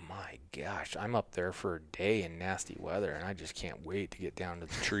 my gosh, I'm up there for a day in nasty weather, and I just can't wait to get down to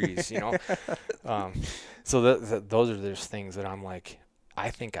the trees, you know. So those are those things that I'm like, I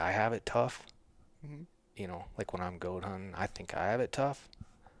think I have it tough. You know, like when I'm goat hunting, I think I have it tough.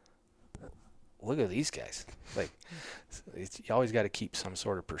 Look at these guys. Like, you always got to keep some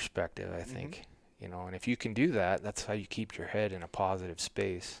sort of perspective, I think. you know. And if you can do that, that's how you keep your head in a positive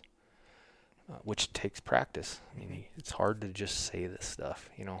space, which takes practice. I mean, it's hard to just say this stuff,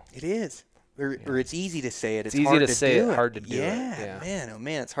 you know. It is. Or it's easy to say it. It's easy hard to to say do it, it. hard to do it. Yeah, man, oh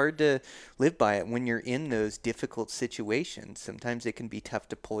man, it's hard to live by it when you're in those difficult situations. Sometimes it can be tough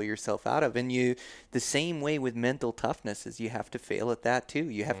to pull yourself out of. And the same way with mental toughness is you have to fail at that too.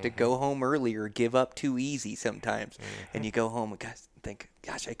 You have to go home early or give up too easy sometimes. And you go home and think,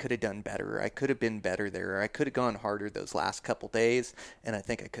 gosh, I could have done better. Or I could have been better there. Or I could have gone harder those last couple days. And I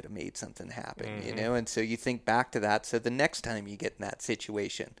think I could have made something happen, you know? And so you think back to that. So the next time you get in that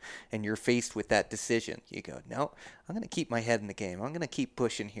situation and you're faced with that decision, you go, no, I'm going to keep my head in the game. I'm going to keep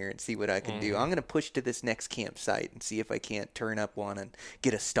pushing here and see what I can do. I'm going to push to this next campsite and see if I can't turn up one and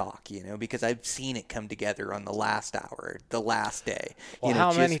get a stock, you know, because I've seen it come together on the last hour, the last day. Well, you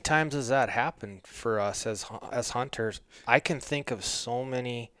know, how many times has that happened for us as hunters? I can think of so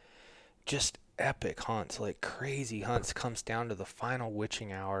many just epic hunts, like crazy hunts, comes down to the final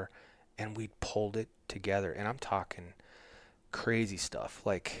witching hour and we pulled it together. And I'm talking crazy stuff.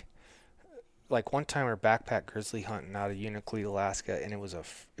 Like one time we were backpack grizzly hunting out of Unalakleet, Alaska, and it was a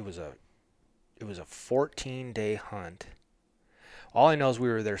 14-day hunt. All I know is we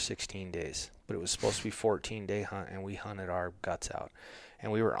were there 16 days, but it was supposed to be 14-day hunt, and we hunted our guts out.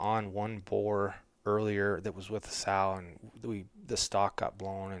 And we were on one boar earlier that was with a sow, and the stalk got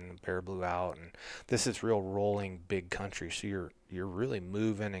blown and the bear blew out. And this is real rolling big country, so you're really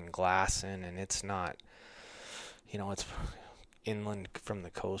moving and glassing, and it's not, you know, it's inland from the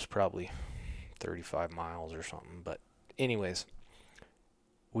coast, probably 35 miles or something. But anyways,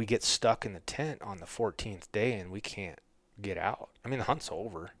 we get stuck in the tent on the 14th day and we can't get out. I mean, the hunt's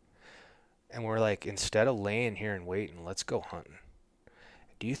over. And we're like, instead of laying here and waiting, let's go hunting.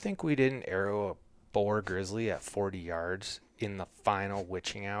 Do you think we didn't arrow a boar grizzly at 40 yards in the final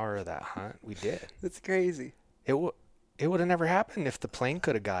witching hour of that hunt? We did. That's crazy. It would have never happened if the plane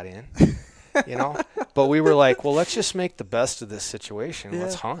could have got in, you know? But we were like, well, let's just make the best of this situation.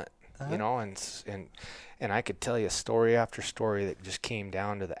 Let's hunt. You know, and I could tell you story after story that just came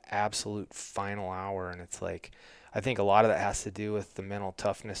down to the absolute final hour. And it's like, I think a lot of that has to do with the mental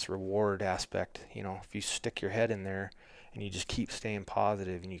toughness reward aspect. You know, if you stick your head in there and you just keep staying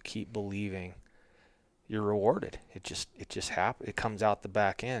positive and you keep believing, you're rewarded. It just happens. It comes out the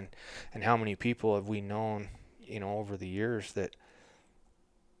back end. And how many people have we known, you know, over the years that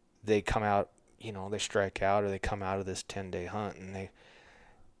they come out, you know, they strike out or they come out of this 10-day hunt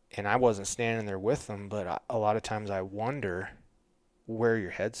and I wasn't standing there with them, but a lot of times I wonder where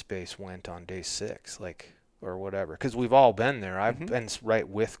your headspace went on day 6, like, or whatever. Because we've all been there. I've been right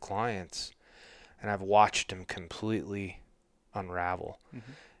with clients, and I've watched them completely unravel.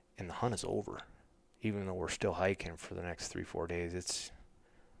 And the hunt is over. Even though we're still hiking for the next 3-4 days, it's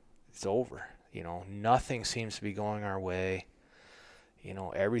over. You know, nothing seems to be going our way. You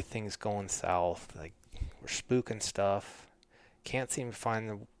know, everything's going south. Like, we're spooking stuff. Can't seem to find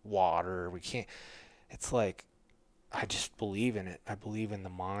the water. We can't. It's like, I just believe in it. I believe in the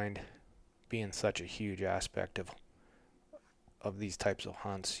mind being such a huge aspect of these types of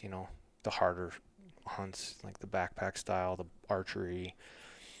hunts, you know, the harder hunts, like the backpack style, the archery,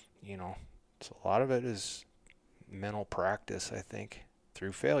 you know. So a lot of it is mental practice, I think,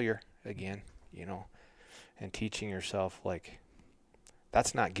 through failure again, you know, and teaching yourself, like,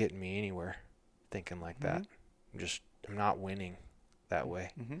 that's not getting me anywhere thinking like that. I'm not winning that way,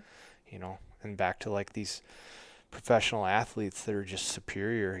 you know. And back to like these professional athletes that are just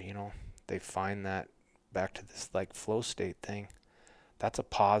superior, you know, they find that back to this like flow state thing. That's a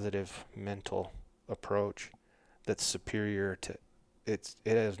positive mental approach that's superior to it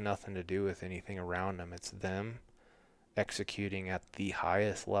has nothing to do with anything around them. It's them executing at the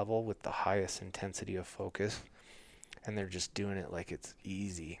highest level with the highest intensity of focus, and they're just doing it like it's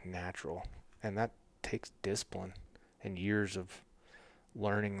easy, natural. And that takes discipline and years of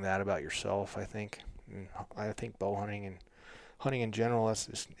learning that about yourself, I think. And I think bow hunting and hunting in general,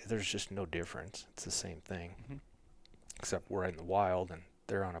 there's just no difference. It's the same thing, except we're in the wild and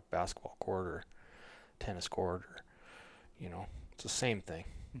they're on a basketball court or tennis court, or, you know, it's the same thing.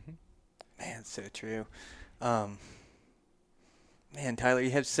 Man, so true. Man, Tyler, you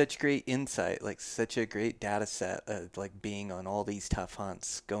have such great insight, like such a great data set of like being on all these tough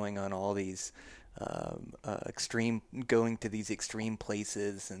hunts, going on all these going to these extreme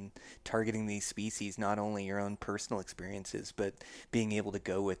places and targeting these species, not only your own personal experiences, but being able to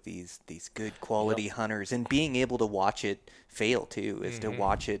go with these good quality hunters and being able to watch it fail too, is to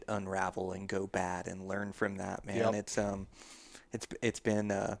watch it unravel and go bad and learn from that, man. It's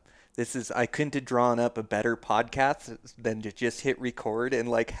been I couldn't have drawn up a better podcast than to just hit record and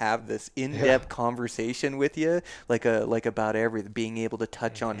like have this in-depth conversation with you, like about everything, being able to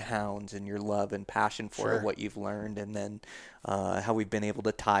touch on hounds and your love and passion for it, what you've learned, and then how we've been able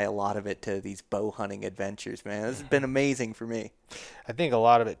to tie a lot of it to these bow hunting adventures, man. This has been amazing for me. I think a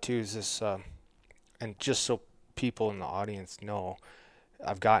lot of it too is this, and just so people in the audience know,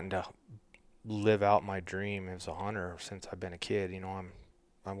 I've gotten to live out my dream as a hunter since I've been a kid.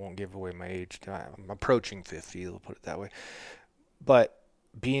 I won't give away my age. I'm approaching 50, we'll put it that way. But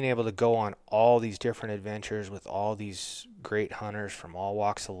being able to go on all these different adventures with all these great hunters from all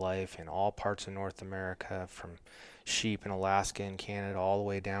walks of life in all parts of North America, from sheep in Alaska and Canada all the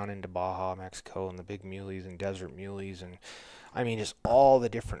way down into Baja, Mexico, and the big muleys and desert muleys, and I mean just all the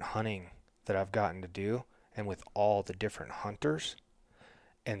different hunting that I've gotten to do, and with all the different hunters,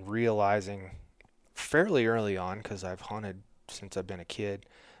 and realizing fairly early on, because I've hunted since I've been a kid,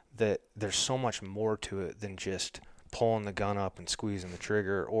 that there's so much more to it than just pulling the gun up and squeezing the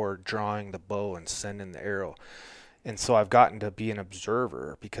trigger or drawing the bow and sending the arrow. And so I've gotten to be an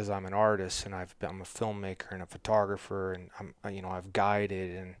observer because I'm an artist, and I'm a filmmaker and a photographer, and I've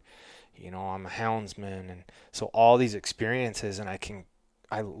guided, and I'm a houndsman, and so all these experiences, and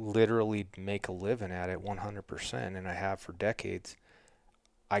I literally make a living at it 100%, and I have for decades.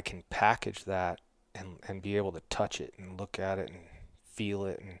 I can package that and be able to touch it and look at it and feel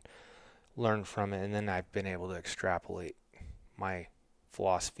it and learn from it. And then I've been able to extrapolate my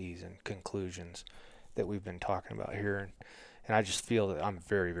philosophies and conclusions that we've been talking about here. And I just feel that I'm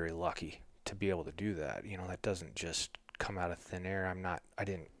very, very lucky to be able to do that. That doesn't just come out of thin air. I'm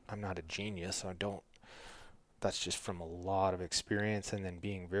not a genius. That's just from a lot of experience, and then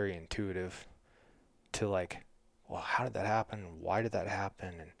being very intuitive to like, well, how did that happen? Why did that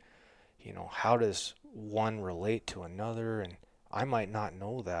happen? And how does one relate to another? And I might not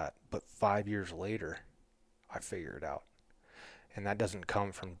know that, but 5 years later, I figure it out. And that doesn't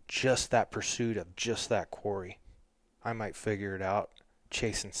come from just that pursuit of just that quarry. I might figure it out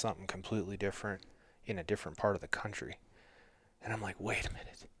chasing something completely different in a different part of the country. And I'm like, wait a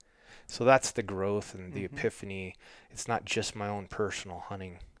minute. So that's the growth and the epiphany. It's not just my own personal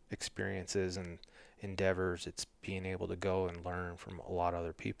hunting experiences and endeavors. It's being able to go and learn from a lot of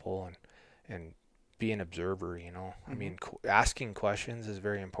other people and be an observer. I mean, asking questions is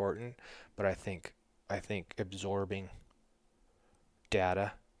very important, but I think absorbing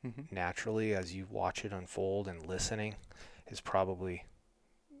data naturally as you watch it unfold and listening is probably,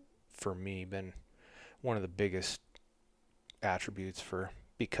 for me, been one of the biggest attributes for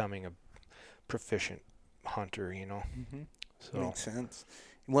becoming a proficient hunter. So makes sense.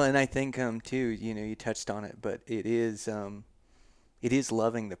 Well, and I think too, you touched on it, but it is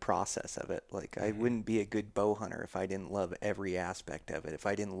loving the process of it. Like, I wouldn't be a good bow hunter if I didn't love every aspect of it, if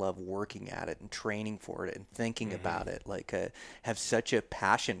I didn't love working at it and training for it and thinking about it, like have such a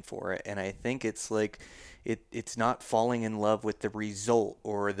passion for it. And I think it's like it's not falling in love with the result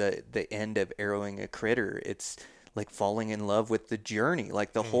or the end of arrowing a critter. It's like falling in love with the journey,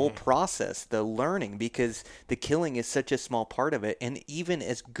 like the whole process, the learning, because the killing is such a small part of it. And even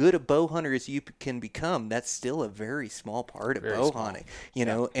as good a bow hunter as you can become, that's still a very small part of bow hunting, you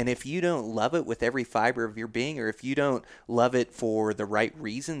know? And if you don't love it with every fiber of your being, or if you don't love it for the right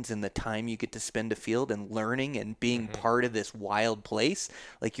reasons and the time you get to spend afield and learning and being part of this wild place,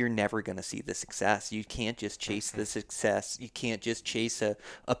 like, you're never going to see the success. You can't just chase the success. You can't just chase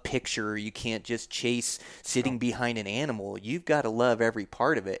a picture. You can't just chase sitting behind an animal. You've got to love every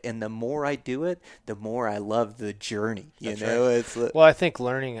part of it, and the more I do it, the more I love the journey. It's well, I think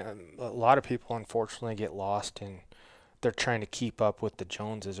learning, a lot of people unfortunately get lost in, they're trying to keep up with the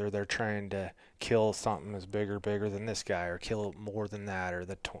Joneses, or they're trying to kill something that's bigger than this guy, or kill more than that, or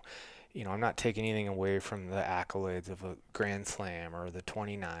I'm not taking anything away from the accolades of a Grand Slam or the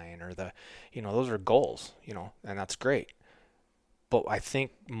 29 or the, those are goals, and that's great. But I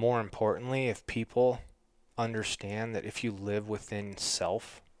think more importantly, if people understand that if you live within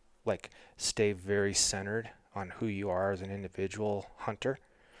self, like stay very centered on who you are as an individual hunter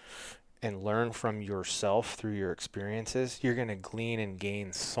and learn from yourself through your experiences, you're going to glean and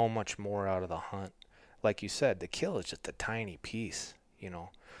gain so much more out of the hunt. Like you said, the kill is just a tiny piece,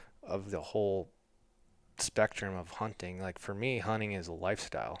 of the whole spectrum of hunting. Like, for me, hunting is a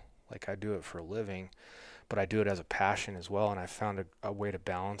lifestyle. Like, I do it for a living, but I do it as a passion as well, and I found a way to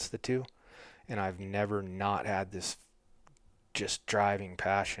balance the two. And I've never not had this just driving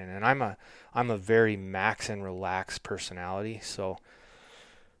passion. And I'm a very max and relaxed personality. So,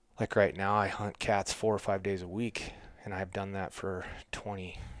 like, right now, I hunt cats 4 or 5 days a week, and I've done that for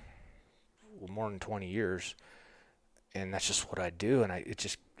more than 20 years. and that's just what I do. And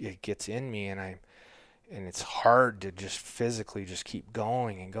it gets in me, and it's hard to just physically just keep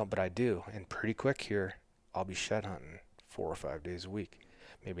going and go, but I do. And pretty quick here, I'll be shed hunting 4 or 5 days a week.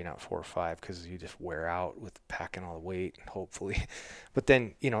 Maybe not 4 or 5, because you just wear out with packing all the weight, hopefully. But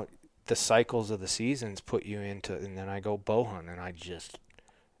then, the cycles of the seasons put you into, and then I go bow hunting, and I just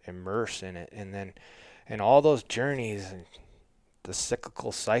immerse in it. And all those journeys and the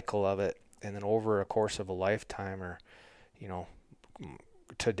cyclical cycle of it, and then over a course of a lifetime, or,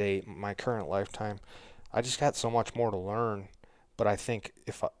 to date, my current lifetime, I just got so much more to learn. But I think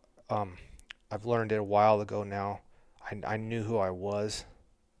if I've learned it a while ago now, I knew who I was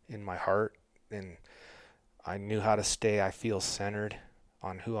in my heart, and I knew how to stay, I feel, centered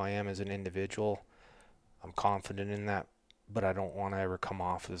on who I am as an individual. I'm confident in that, but I don't want to ever come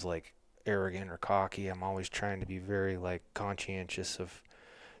off as like arrogant or cocky. I'm always trying to be very like conscientious of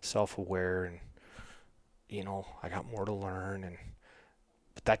self-aware, and I got more to learn,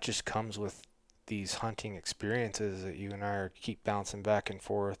 but that just comes with these hunting experiences that you and I keep bouncing back and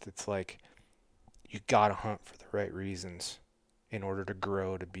forth. It's like you gotta hunt for the right reasons in order to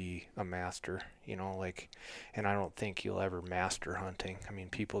grow to be a master, and I don't think you'll ever master hunting. I mean,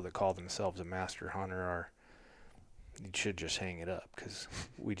 people that call themselves a master hunter you should just hang it up, because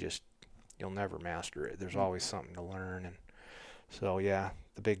you'll never master it. There's always something to learn. And so, yeah,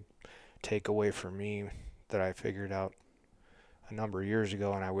 the big takeaway for me that I figured out a number of years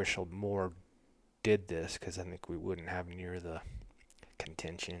ago, and I wish more did this, because I think we wouldn't have near the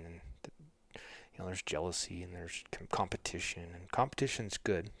contention, and there's jealousy, and there's competition, and competition's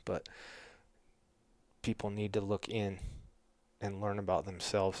good, but people need to look in and learn about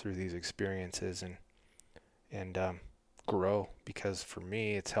themselves through these experiences, and grow, because for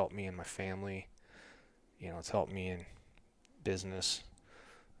me, it's helped me in my family, it's helped me in business,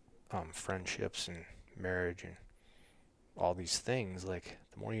 friendships, and marriage, and all these things. Like,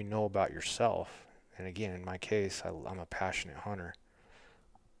 the more you know about yourself, and again, in my case, I'm a passionate hunter,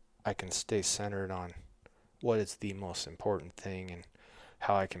 I can stay centered on what is the most important thing and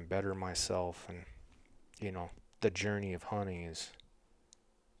how I can better myself. And, the journey of hunting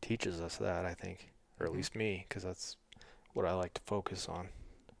teaches us that, I think, or at least me, because that's what I like to focus on.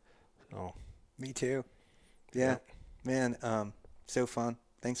 So. Me too. Yeah, man. So fun.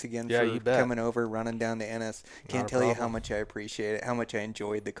 Thanks again you for bet. coming over, running down to Ennis. Can't tell you how much I appreciate it, how much I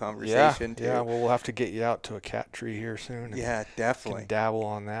enjoyed the conversation, too. Yeah, well, we'll have to get you out to a cat tree here soon. Yeah, definitely. Can dabble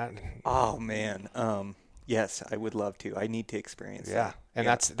on that. Oh, man. Yes, I would love to. I need to experience that. Yeah, and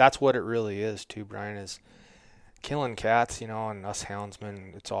that's what it really is, too, Brian, is killing cats, and us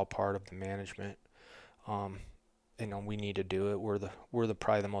houndsmen, it's all part of the management. We need to do it. We're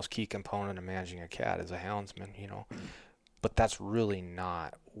probably the most key component of managing a cat as a houndsman, But that's really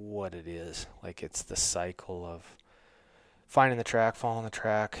not what it is. Like, it's the cycle of finding the track, following the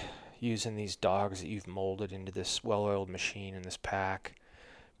track, using these dogs that you've molded into this well-oiled machine in this pack,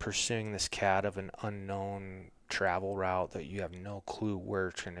 pursuing this cat of an unknown travel route that you have no clue where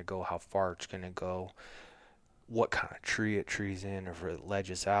it's going to go, how far it's going to go, what kind of tree it trees in, or if it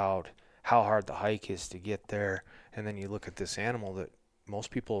ledges out, how hard the hike is to get there. And then you look at this animal that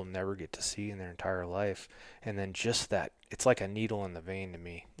most people will never get to see in their entire life, and then just that, it's like a needle in the vein to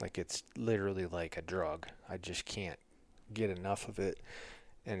me. Like, it's literally like a drug. I just can't get enough of it,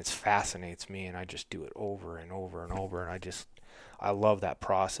 and it fascinates me, and I just do it over and over and over, and I love that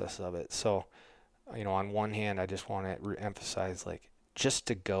process of it. So, on one hand, I just want to emphasize, like, just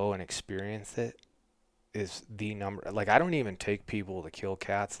to go and experience it is the number. Like, I don't even take people to kill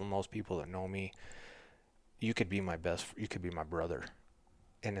cats, and most people that know me, you could be my brother.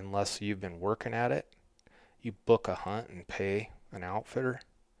 And unless you've been working at it, you book a hunt and pay an outfitter,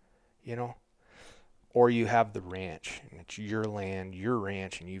 or you have the ranch, and it's your land, your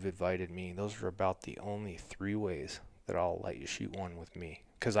ranch, and you've invited me. Those are about the only 3 ways that I'll let you shoot one with me,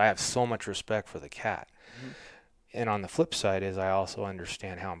 because I have so much respect for the cat. Mm-hmm. And on the flip side is I also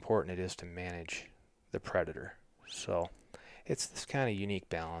understand how important it is to manage the predator. So it's this kind of unique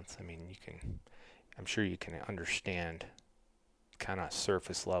balance. I mean, I'm sure you can understand kind of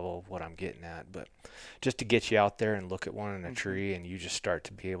surface level of what I'm getting at, but just to get you out there and look at one in a tree, and you just start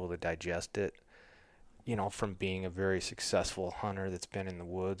to be able to digest it, from being a very successful hunter that's been in the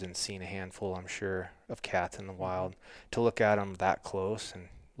woods and seen a handful, I'm sure, of cats in the wild, to look at them that close and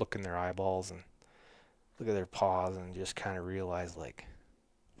look in their eyeballs and look at their paws and just kind of realize, like,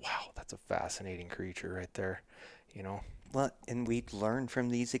 wow, that's a fascinating creature right there, Well, and we'd learn from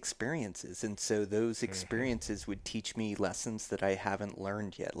these experiences, and so those experiences would teach me lessons that I haven't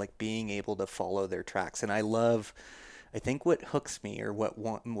learned yet, like being able to follow their tracks. And I think what hooks me, or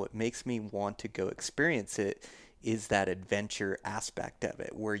what makes me want to go experience it, is that adventure aspect of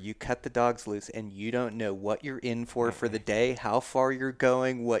it, where you cut the dogs loose and you don't know what you're in for the day, how far you're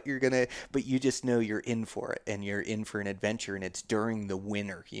going, but you just know you're in for it, and you're in for an adventure, and it's during the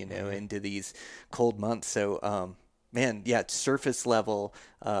winter, into these cold months. So, man, yeah, surface level,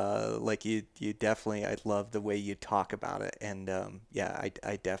 like you definitely, I love the way you talk about it. And, yeah,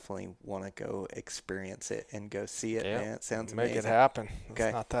 I definitely want to go experience it and go see it, man. It sounds amazing. Make it happen. Okay.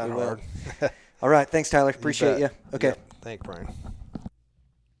 It's not that hard. All right. Thanks, Tyler. Appreciate you. Okay. Yep. Thanks, Brian.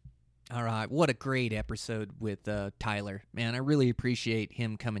 All right, what a great episode with Tyler. Man, I really appreciate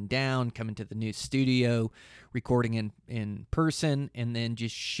him coming to the new studio, recording in person, and then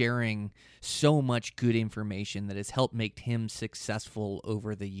just sharing so much good information that has helped make him successful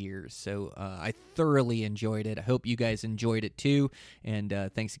over the years. So I thoroughly enjoyed it. I hope you guys enjoyed it too,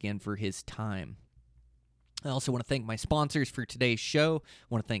 and thanks again for his time. I also want to thank my sponsors for today's show. I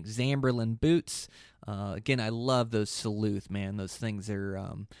want to thank Zamberlan Boots. Again, I love those Salute, man. Those things are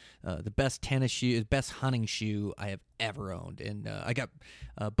the best tennis shoe, best hunting shoe I have ever owned. And I got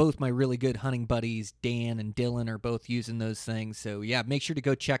both my really good hunting buddies, Dan and Dylan, are both using those things. So, yeah, make sure to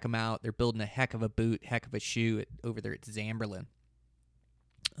go check them out. They're building a heck of a boot, heck of a shoe over there at Zamberlan.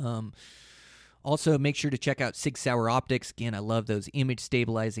 Also, make sure to check out Sig Sauer Optics. Again, I love those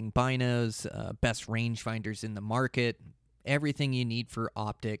image-stabilizing binos, best rangefinders in the market, everything you need for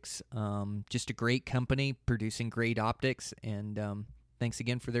optics. Just a great company producing great optics, and thanks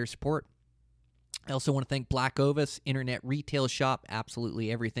again for their support. I also want to thank Black Ovis, internet retail shop,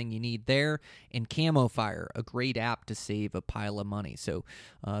 absolutely everything you need there, and Camo Fire, a great app to save a pile of money. So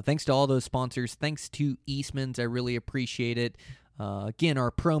thanks to all those sponsors. Thanks to Eastman's. I really appreciate it. Again,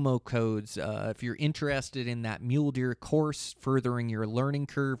 our promo codes, if you're interested in that mule deer course, furthering your learning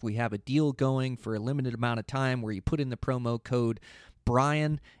curve, we have a deal going for a limited amount of time where you put in the promo code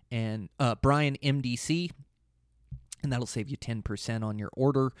Brian MDC, and that'll save you 10% on your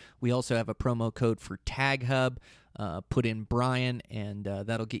order. We also have a promo code for Tag Hub. Put in Brian, and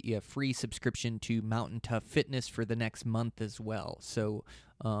that'll get you a free subscription to Mountain Tough Fitness for the next month as well. So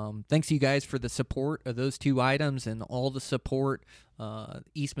thanks to you guys for the support of those two items and all the support.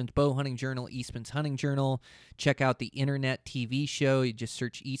 Eastman's Bow Hunting Journal, Eastman's Hunting Journal. Check out the internet TV show. You just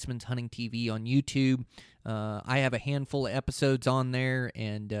search Eastman's Hunting TV on YouTube. I have a handful of episodes on there,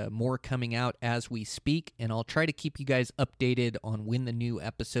 and more coming out as we speak. And I'll try to keep you guys updated on when the new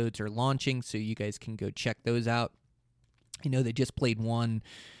episodes are launching, so you guys can go check those out. You know, they just played one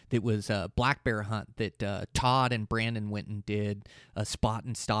that was a black bear hunt that Todd and Brandon went and did a spot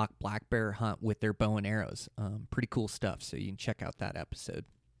and stock black bear hunt with their bow and arrows. Pretty cool stuff, so you can check out that episode.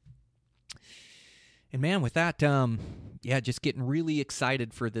 And man, with that, just getting really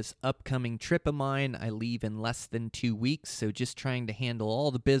excited for this upcoming trip of mine. I leave in less than 2 weeks, so just trying to handle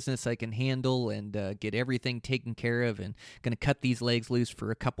all the business I can handle and get everything taken care of, and going to cut these legs loose for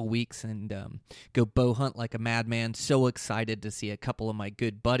a couple weeks and go bow hunt like a madman. So excited to see a couple of my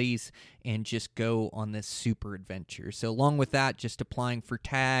good buddies and just go on this super adventure. So along with that, just applying for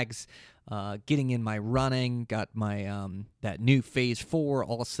tags, getting in my running, got my that new Phase 4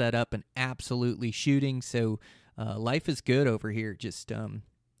 all set up and absolutely shooting. So life is good over here, just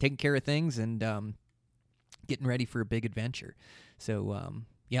taking care of things and getting ready for a big adventure. So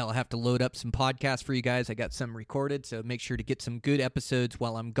I'll have to load up some podcasts for you guys. I got some recorded, so make sure to get some good episodes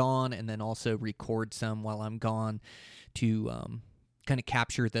while I'm gone, and then also record some while I'm gone to kind of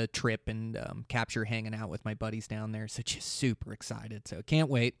capture the trip and capture hanging out with my buddies down there. So just super excited. So can't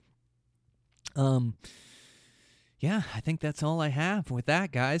wait. I think that's all I have with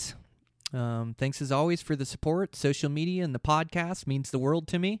that, guys. Thanks as always for the support. Social media and the podcast means the world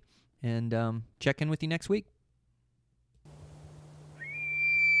to me, and check in with you next week.